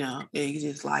lie, you know, they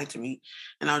just lied to me.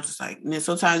 And I was just like, and then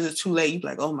sometimes it's too late.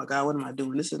 You're like, oh my God, what am I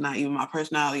doing? This is not even my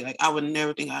personality. Like, I would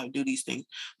never think I would do these things,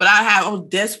 but I was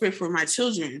desperate for my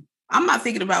children. I'm not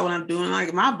thinking about what I'm doing.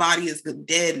 Like, my body is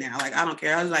dead now. Like, I don't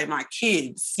care. I was like, my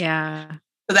kids. Yeah.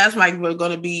 So that's like, we're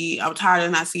going to be, I'm tired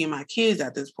of not seeing my kids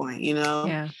at this point, you know?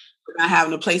 Yeah. Not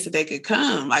having a place that they could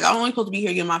come. Like, I'm only supposed to be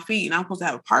here getting my feet, and I'm supposed to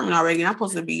have an apartment already, and I'm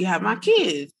supposed to have my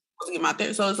kids. I'm supposed to get my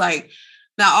therapy. So it's like,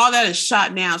 now all that is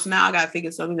shot down. So now I got to think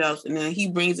of something else. And then he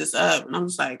brings this up, and I'm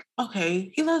just like, okay,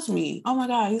 he loves me. Oh my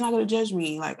God, he's not going to judge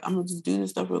me. Like, I'm going to just do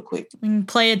this stuff real quick. And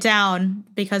play it down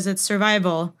because it's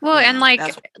survival. Well, and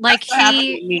that's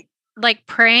he, like,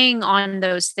 preying on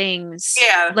those things.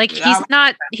 Yeah. Like,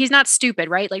 he's not stupid,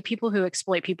 right? Like, people who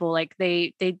exploit people, like,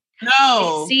 they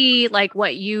see like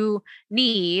what you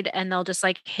need, and they'll just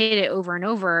like hit it over and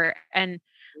over. And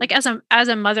like, as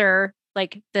a mother,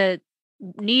 like, the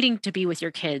needing to be with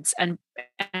your kids and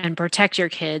protect your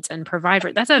kids and provide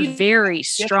for, that's a very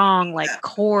strong, like,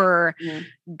 core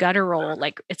guttural,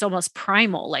 like, it's almost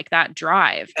primal, like, that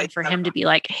drive. And for him to be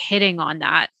like hitting on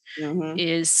that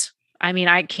is, I mean,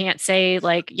 I can't say,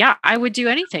 like, yeah, I would do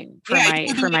anything for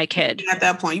my kid. At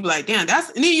that point, you'd be like, damn, and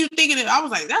then you thinking it, I was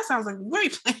like, that sounds like a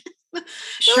great plan.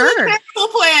 Sure.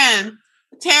 Terrible plan.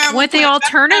 Terrible. What plan. the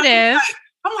alternative?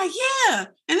 I'm like, yeah. And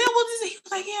then he was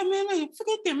like, yeah, man,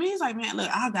 forget them. And he's like, man, look,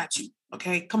 I got you.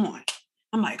 Okay, come on.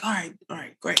 I'm like, all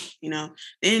right, great. You know,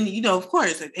 then, you know, of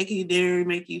course, like, they take you dinner,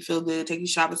 make you feel good, take you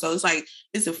shopping. So it's like,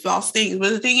 it's a false thing. But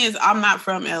the thing is, I'm not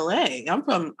from LA.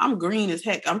 I'm green as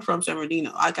heck. I'm from San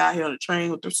Bernardino. I got here on a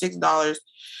train with the $6.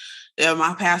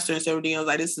 My pastor in San Bernardino was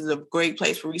like, this is a great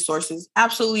place for resources.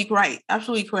 Absolutely right.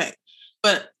 Absolutely correct.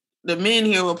 But the men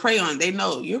here will prey on. They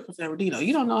know you're from San Bernardino.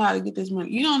 You don't know how to get this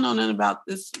money. You don't know nothing about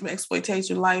this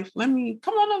exploitation life. Come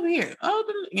on over here.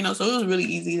 Oh, you know. So it was really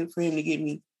easy for him to get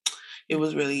me. It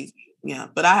was really easy. Yeah,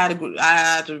 but I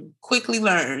had to quickly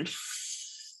learn.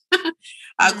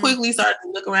 I quickly started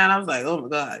to look around. I was like, oh my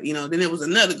God, you know. Then there was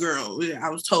another girl I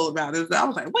was told about it. I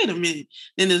was like, wait a minute.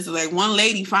 Then there's like one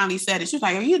lady finally said it. She was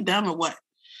like, are you dumb or what?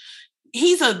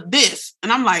 He's a this,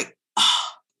 and I'm like, oh.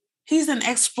 He's an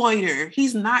exploiter.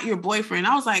 He's not your boyfriend.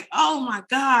 I was like, oh my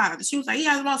God. She was like, he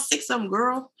has about 6 of them,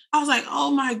 girl. I was like,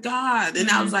 oh my God. And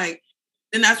I was like,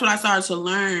 and that's when I started to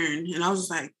learn. And I was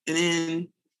just like, and then,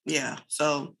 yeah.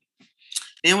 So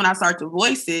then when I started to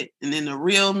voice it, and then the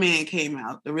real man came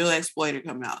out, the real exploiter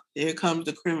come out. Here comes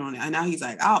the criminal. And now he's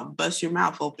like, I'll bust your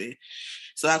mouth open.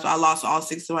 So that's why I lost all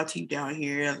 6 of my teeth down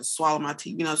here. I had to swallow my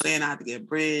teeth, you know what I'm saying? I had to get a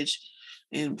bridge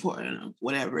and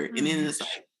whatever. And then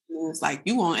it's like,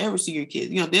 you won't ever see your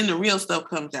kids. You know, then the real stuff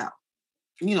comes out.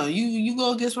 You know, you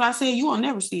go against what I said, you won't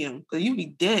never see them because you be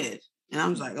dead. And I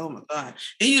was like, oh my God.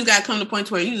 And you just got to come to the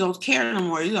point where you don't care no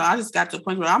more. You know, I just got to the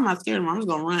point where I'm not scared anymore. I'm just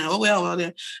going to run. Oh, well,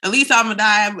 then at least I'm going to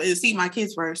die and see my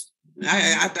kids first.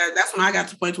 That's when I got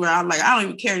to the point where I'm like, I don't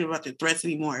even care about the threats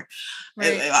anymore.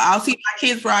 Right. I'll see my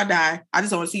kids before I die. I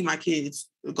just don't want to see my kids.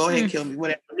 Go ahead and kill me,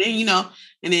 whatever. Then,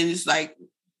 and then it's like,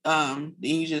 then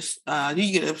you just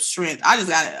you get a strength. I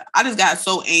just got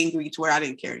so angry to where I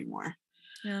didn't care anymore.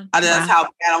 Yeah. That's how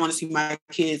bad I want to see my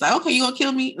kids. Like, okay, you gonna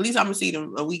kill me? At least I'm gonna see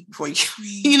them a week before you kill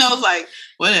me. It's like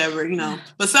whatever,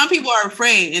 But some people are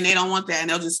afraid and they don't want that and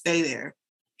they'll just stay there.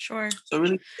 Sure. So it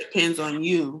really depends on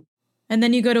you. And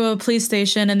then you go to a police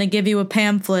station and they give you a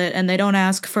pamphlet and they don't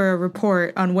ask for a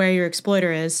report on where your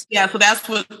exploiter is. Yeah, so that's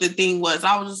what the thing was.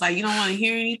 I was just like, you don't want to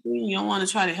hear anything? You don't want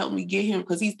to try to help me get him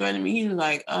because he's threatening me? He was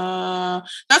like,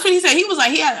 that's what he said. He was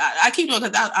like, I keep doing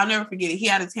it because I'll never forget it. He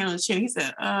had his hand on his chin. He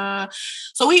said,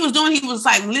 so what he was doing, he was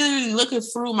like literally looking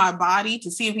through my body to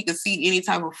see if he could see any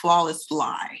type of flawless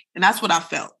lie. And that's what I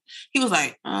felt. He was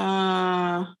like,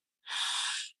 I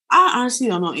honestly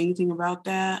don't know anything about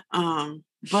that.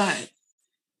 But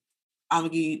I'm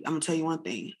gonna tell you one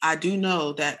thing. I do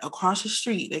know that across the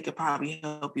street, they could probably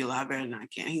help you a lot better than I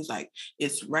can. He's like,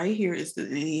 it's right here.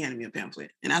 And he handed me a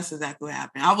pamphlet. And that's exactly what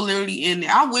happened. I was literally in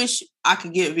there. I wish I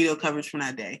could get video coverage from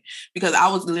that day because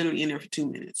I was literally in there for 2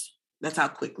 minutes. That's how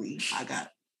quickly I got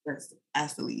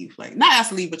asked to leave. Like, not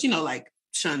asked to leave, but like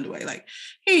shunned away. Like,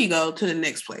 here you go to the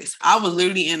next place. I was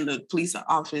literally in the police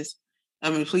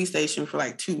station for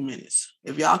like 2 minutes.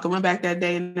 If y'all can run back that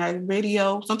day in that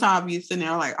video, sometimes I'll be sitting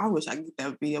there like, I wish I could get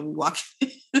that video. We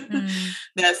walking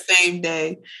that same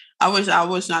day. I wish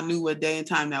I knew what day and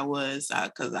time that was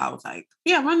because I was like,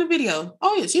 yeah, run the video.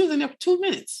 Oh yeah, she was in there for 2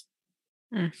 minutes.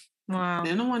 Wow.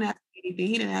 And no one asked me anything.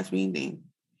 He didn't ask me anything.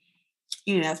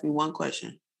 He didn't ask me one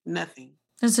question. Nothing.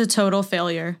 It's a total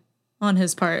failure on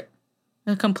his part.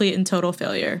 A complete and total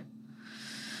failure.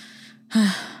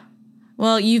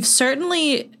 Well, you've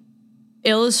certainly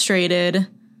illustrated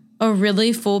a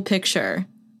really full picture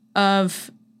of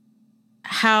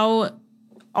how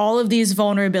all of these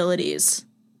vulnerabilities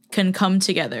can come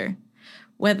together,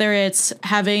 whether it's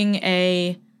having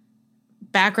a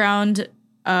background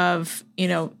of,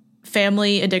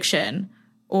 family addiction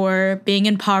or being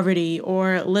in poverty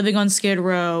or living on Skid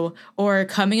Row or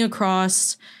coming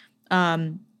across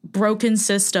broken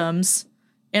systems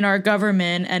in our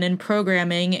government and in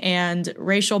programming and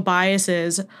racial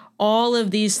biases, all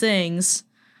of these things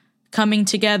coming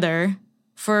together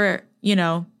for,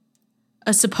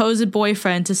 a supposed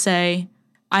boyfriend to say,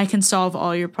 I can solve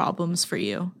all your problems for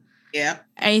you. Yeah.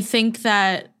 I think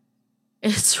that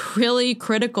it's really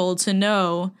critical to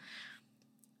know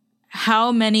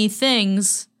how many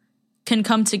things can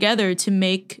come together to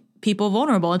make people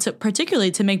vulnerable, and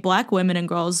particularly to make Black women and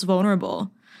girls vulnerable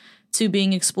to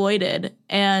being exploited.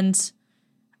 And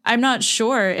I'm not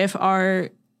sure if our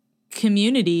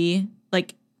community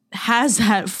has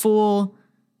that full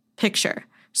picture.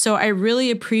 So I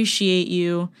really appreciate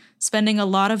you spending a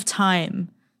lot of time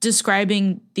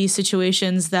describing these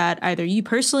situations that either you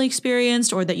personally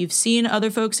experienced or that you've seen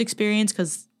other folks experience,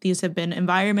 because these have been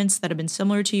environments that have been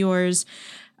similar to yours.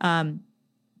 I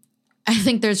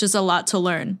think there's just a lot to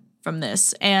learn from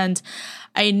this. And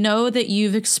I know that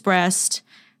you've expressed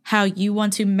how you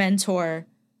want to mentor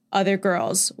other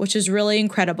girls, which is really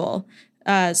incredible,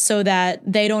 so that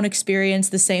they don't experience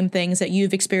the same things that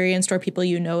you've experienced or people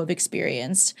have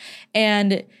experienced.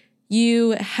 And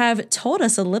you have told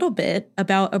us a little bit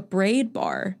about a braid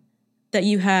bar that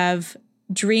you have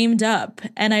dreamed up,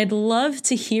 and I'd love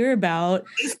to hear about.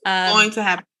 It's going to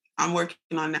happen. I'm working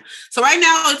on that. So right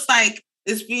now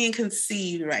it's being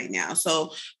conceived right now.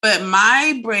 So, but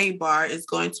my braid bar is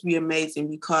going to be amazing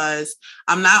because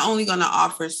I'm not only going to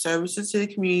offer services to the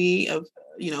community of,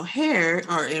 hair,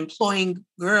 or employing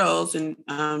girls and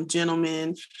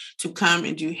gentlemen to come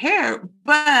and do hair,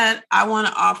 but I want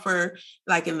to offer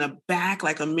in the back, a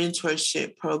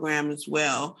mentorship program as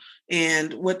well.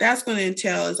 And what that's going to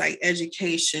entail is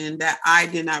education that I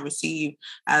did not receive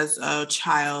as a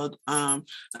child, or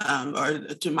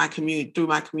to my community, through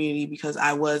my community, because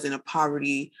I was in a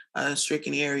poverty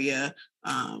stricken area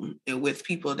with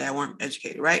people that weren't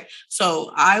educated, right?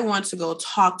 So I want to go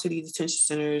talk to these detention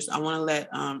centers. I want to let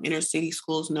inner city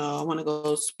schools know. I want to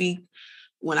go speak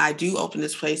when I do open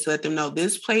this place to let them know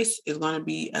this place is going to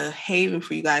be a haven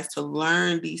for you guys to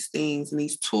learn these things and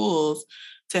these tools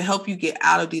to help you get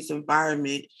out of this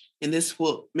environment. And this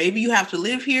will, maybe you have to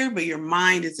live here, but your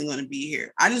mind isn't going to be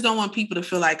here. I just don't want people to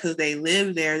feel like because they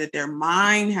live there that their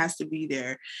mind has to be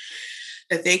there,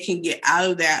 that they can get out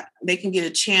of that. They can get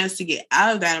a chance to get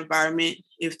out of that environment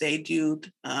if they do,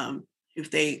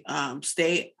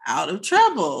 stay out of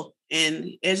trouble and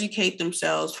educate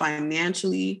themselves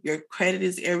financially. Your credit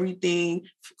is everything.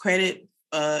 Credit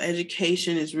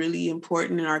education is really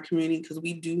important in our community because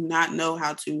we do not know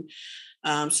how to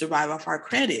survive off our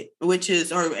credit, or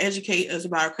educate us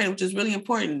about our credit, which is really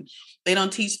important. They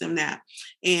don't teach them that.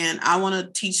 And I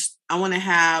want to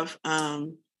have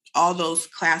all those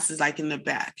classes like in the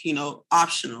back,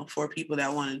 optional for people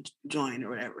that want to join or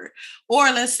whatever. Or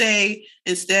let's say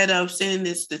instead of sending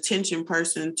this detention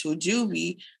person to a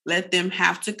juvie, let them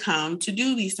have to come to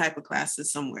do these type of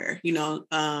classes somewhere,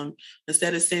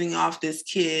 instead of sending off this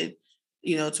kid,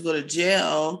 to go to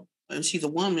jail, and she's a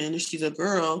woman, and she's a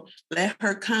girl, let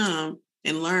her come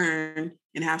and learn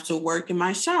and have to work in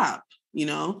my shop,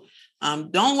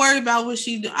 don't worry about what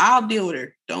she do. I'll deal with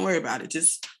her. Don't worry about it.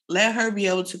 Just let her be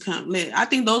able to come. I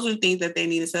think those are the things that they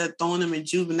need instead of throwing them in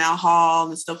juvenile hall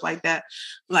and stuff like that.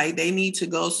 Like they need to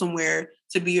go somewhere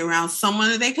to be around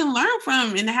someone that they can learn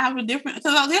from and have a different,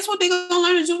 because that's what they're going to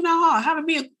learn in juvenile hall, how to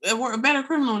be a better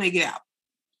criminal when they get out.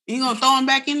 You're going to throw them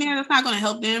back in there. That's not going to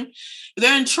help them. If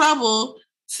they're in trouble,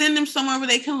 send them somewhere where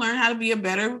they can learn how to be a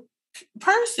better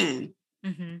person.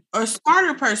 Mm-hmm. Or a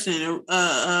smarter person, or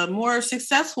a more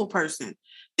successful person.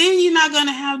 Then you're not going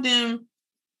to have them,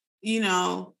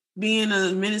 being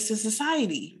a menace to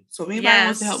society. So if anybody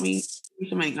wants to help me, you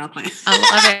can make no plan. I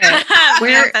love it. We're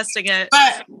manifesting it.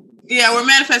 But yeah, we're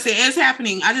manifesting. It's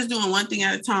happening. I'm just doing one thing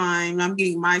at a time. I'm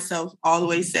getting myself all the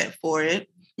way set for it.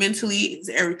 Mentally, it's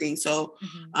everything. So,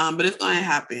 but it's going to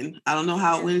happen. I don't know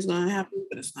when it's going to happen,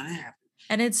 but it's going to happen.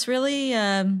 And it's really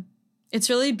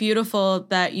beautiful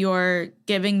that you're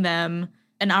giving them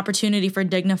an opportunity for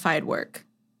dignified work,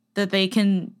 that they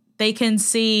can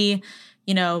see,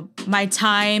 my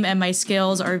time and my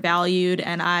skills are valued,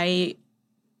 and I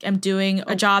am doing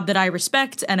a job that I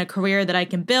respect and a career that I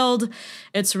can build.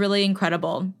 It's really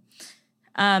incredible.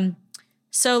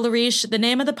 So Lyresh, the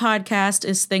name of the podcast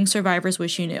is Things Survivors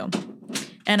Wish You Knew.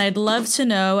 And I'd love to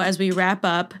know, as we wrap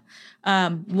up,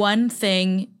 one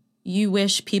thing you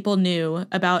wish people knew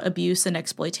about abuse and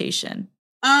exploitation.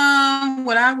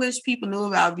 What I wish people knew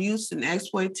about abuse and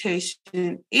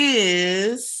exploitation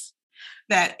is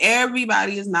that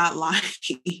everybody is not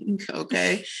lying,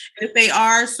 okay? If they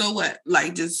are, so what?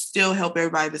 Like, just still help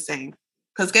everybody the same.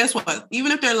 Because guess what?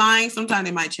 Even if they're lying, sometimes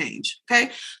they might change,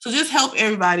 okay? So just help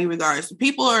everybody regardless.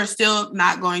 People are still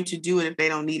not going to do it if they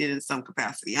don't need it in some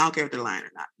capacity. I don't care if they're lying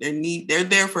or not. They're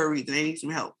there for a reason. They need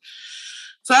some help.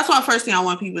 So that's my first thing I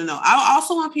want people to know. I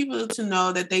also want people to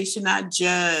know that they should not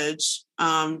judge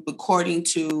according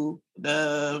to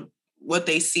what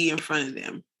they see in front of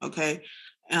them. Okay.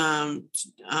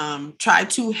 Try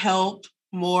to help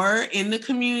more in the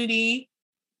community.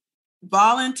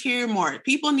 Volunteer more.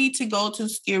 People need to go to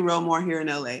Skid Row more here in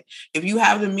LA. If you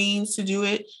have the means to do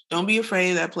it, don't be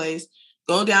afraid of that place.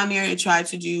 Go down there and try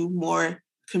to do more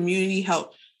community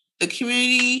help. The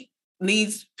community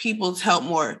needs people's help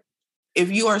more. If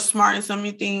you are smart in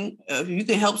something, if you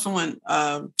can help someone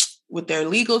with their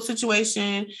legal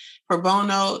situation, pro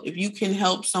bono, if you can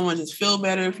help someone just feel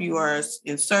better, if you are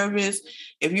in service,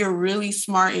 if you're really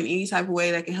smart in any type of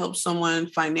way that can help someone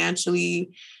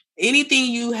financially,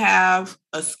 anything you have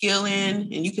a skill in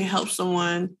and you can help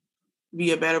someone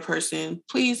be a better person,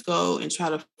 please go and try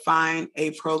to find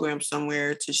a program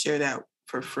somewhere to share that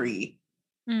for free.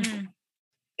 Mm-hmm.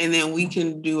 And then we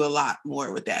can do a lot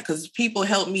more with that because people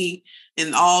help me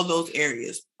in all those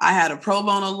areas. I had a pro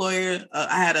bono lawyer.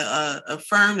 I had a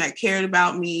firm that cared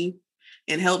about me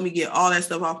and helped me get all that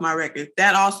stuff off my record.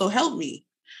 That also helped me.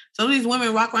 Some of these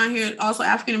women walk around here, also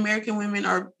African-American women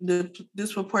are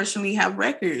disproportionately have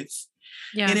records.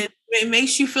 Yeah. And it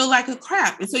makes you feel like a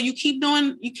crap. And so you keep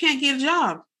doing, you can't get a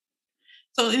job.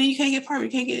 So and then you can't get permit,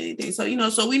 you can't get anything. So,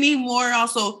 so we need more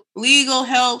also legal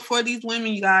help for these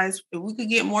women, you guys. If we could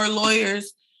get more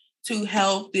lawyers to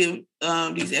help these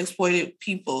exploited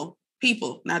people,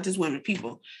 not just women,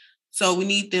 people. So we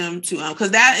need them to,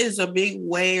 because that is a big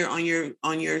weigh on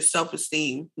your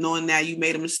self-esteem, knowing that you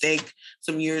made a mistake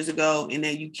some years ago and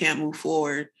that you can't move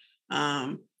forward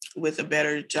with a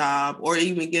better job or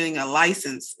even getting a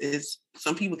license. Is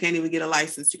some people can't even get a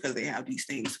license because they have these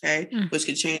things, okay? Which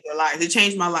could change their life. It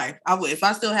changed my life. If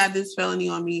I still had this felony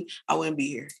on me, I wouldn't be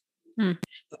here.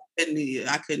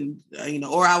 I couldn't,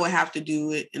 or I would have to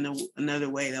do it in another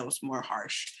way that was more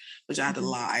harsh, which I had to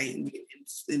lie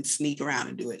and sneak around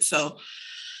and do it. So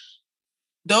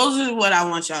those are what I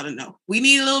want y'all to know. We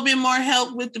need a little bit more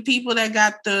help with the people that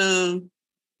got the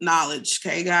knowledge.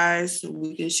 Okay, guys,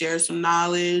 we can share some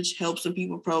knowledge, help some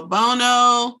people pro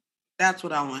bono. That's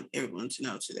what I want everyone to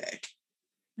know today.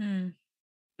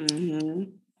 Mm-hmm.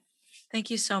 Thank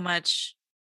you so much.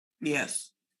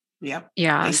 Yes. Yep.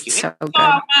 Yeah. Thank you. So good. I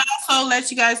want to also let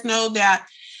you guys know that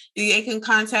They can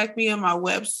contact me on my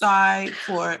website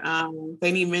for if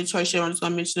they need mentorship. I'm just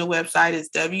going to mention the website. It's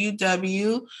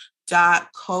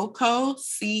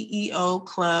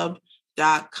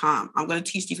www.CEOclub.com. I'm going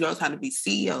to teach these girls how to be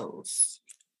CEOs.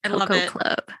 I love it.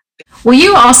 Club. Will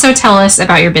you also tell us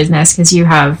about your business, because you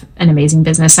have an amazing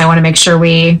business? I want to make sure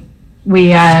we'll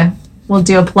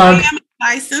do a plug. I am a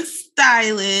licensed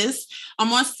stylist.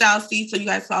 I'm on Southsea, so you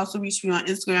guys can also reach me on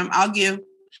Instagram. I'll give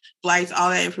Blythe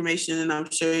all that information, and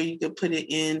I'm sure you could put it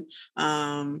in,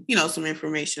 some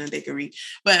information that they can read.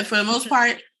 But for the most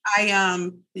part, I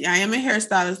am a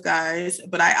hairstylist, guys,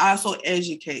 but I also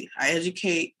educate. I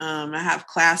have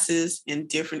classes in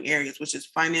different areas, which is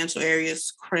financial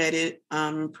areas, credit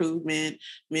improvement,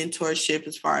 mentorship,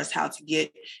 as far as how to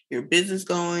get your business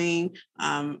going.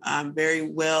 I'm very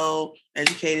well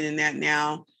educated in that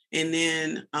now. And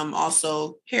then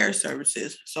also hair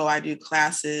services. So I do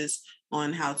classes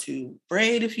on how to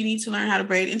braid if you need to learn how to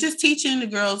braid, and just teaching the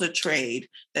girls a trade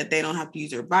that they don't have to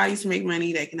use their bodies to make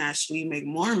money. They can actually make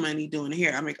more money doing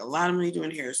hair. I make a lot of money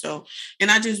doing hair. So, and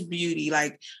not just beauty,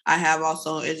 like I have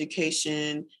also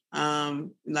education.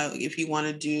 Like if you want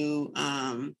to do,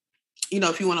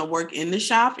 if you want to work in the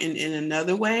shop in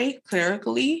another way,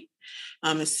 clerically,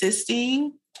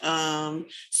 assisting. So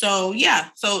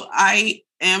I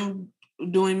am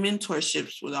doing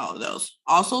mentorships with all of those.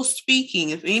 Also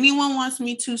speaking, if anyone wants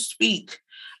me to speak,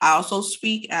 I also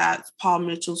speak at Paul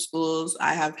Mitchell schools.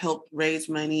 I have helped raise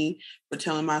money for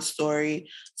telling my story.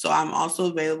 So I'm also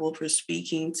available for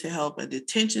speaking to help at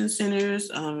detention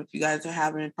centers. If you guys are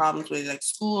having problems with like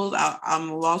schools,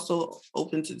 I'm also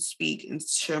open to speak and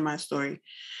share my story.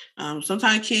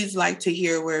 Sometimes kids like to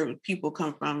hear where people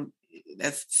come from.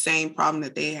 That's the same problem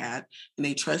that they had, and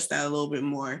they trust that a little bit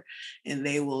more, and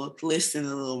they will listen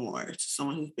a little more to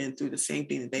someone who's been through the same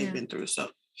thing that they've been through. So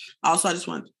also, I just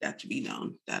want that to be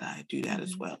known that I do that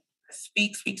as well.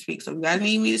 Speak. So if you guys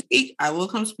need me to speak, I will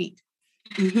come speak.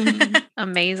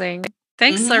 Amazing.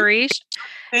 Thanks, Lyresh.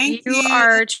 Thank you. You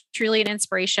are truly an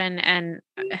inspiration and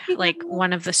like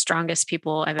one of the strongest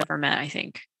people I've ever met, I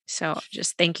think. So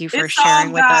just thank you for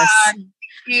sharing with us.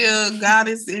 You. God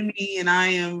is in me, and I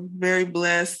am very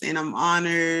blessed, and I'm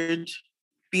honored to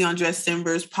be on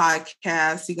Dressember's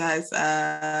podcast. You guys,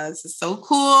 this is so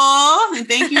cool, and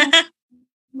thank you,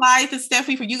 Blythe and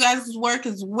Stephanie, for you guys' work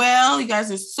as well. You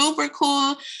guys are super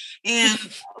cool, and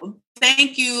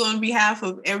thank you on behalf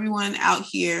of everyone out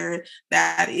here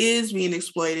that is being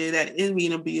exploited, that is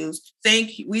being abused.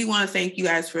 We want to thank you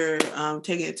guys for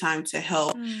taking the time to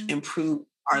help improve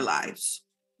our lives.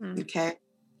 Okay.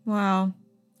 Wow.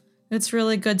 It's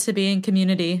really good to be in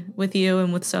community with you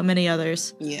and with so many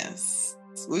others. Yes.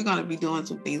 We're going to be doing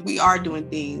some things. We are doing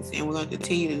things, and we're going to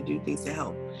continue to do things to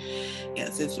help.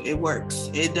 Yes, it works.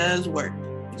 It does work.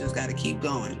 We just got to keep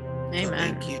going. Amen. So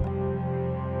thank you.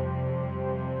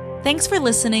 Thanks for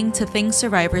listening to Things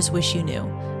Survivors Wish You Knew,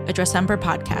 a Dressember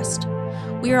podcast.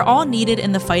 We are all needed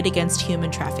in the fight against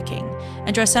human trafficking,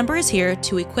 and Dressember is here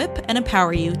to equip and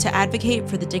empower you to advocate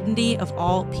for the dignity of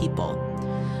all people.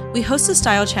 We host a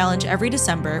style challenge every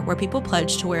December where people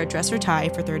pledge to wear a dress or tie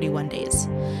for 31 days.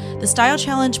 The style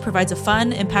challenge provides a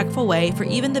fun, impactful way for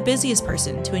even the busiest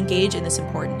person to engage in this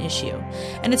important issue,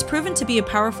 and it's proven to be a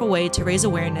powerful way to raise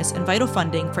awareness and vital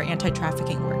funding for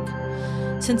anti-trafficking work.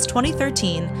 Since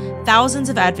 2013, thousands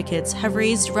of advocates have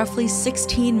raised roughly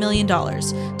 $16 million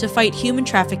to fight human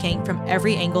trafficking from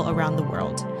every angle around the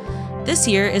world. This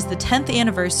year is the 10th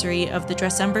anniversary of the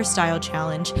Dressember Style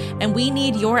Challenge, and we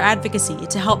need your advocacy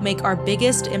to help make our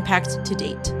biggest impact to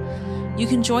date. You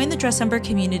can join the Dressember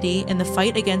community in the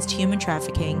fight against human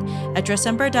trafficking at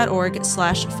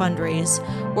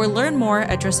dressember.org/fundraise or learn more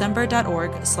at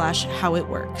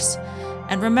dressember.org/howitworks.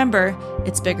 And remember,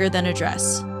 it's bigger than a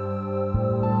dress.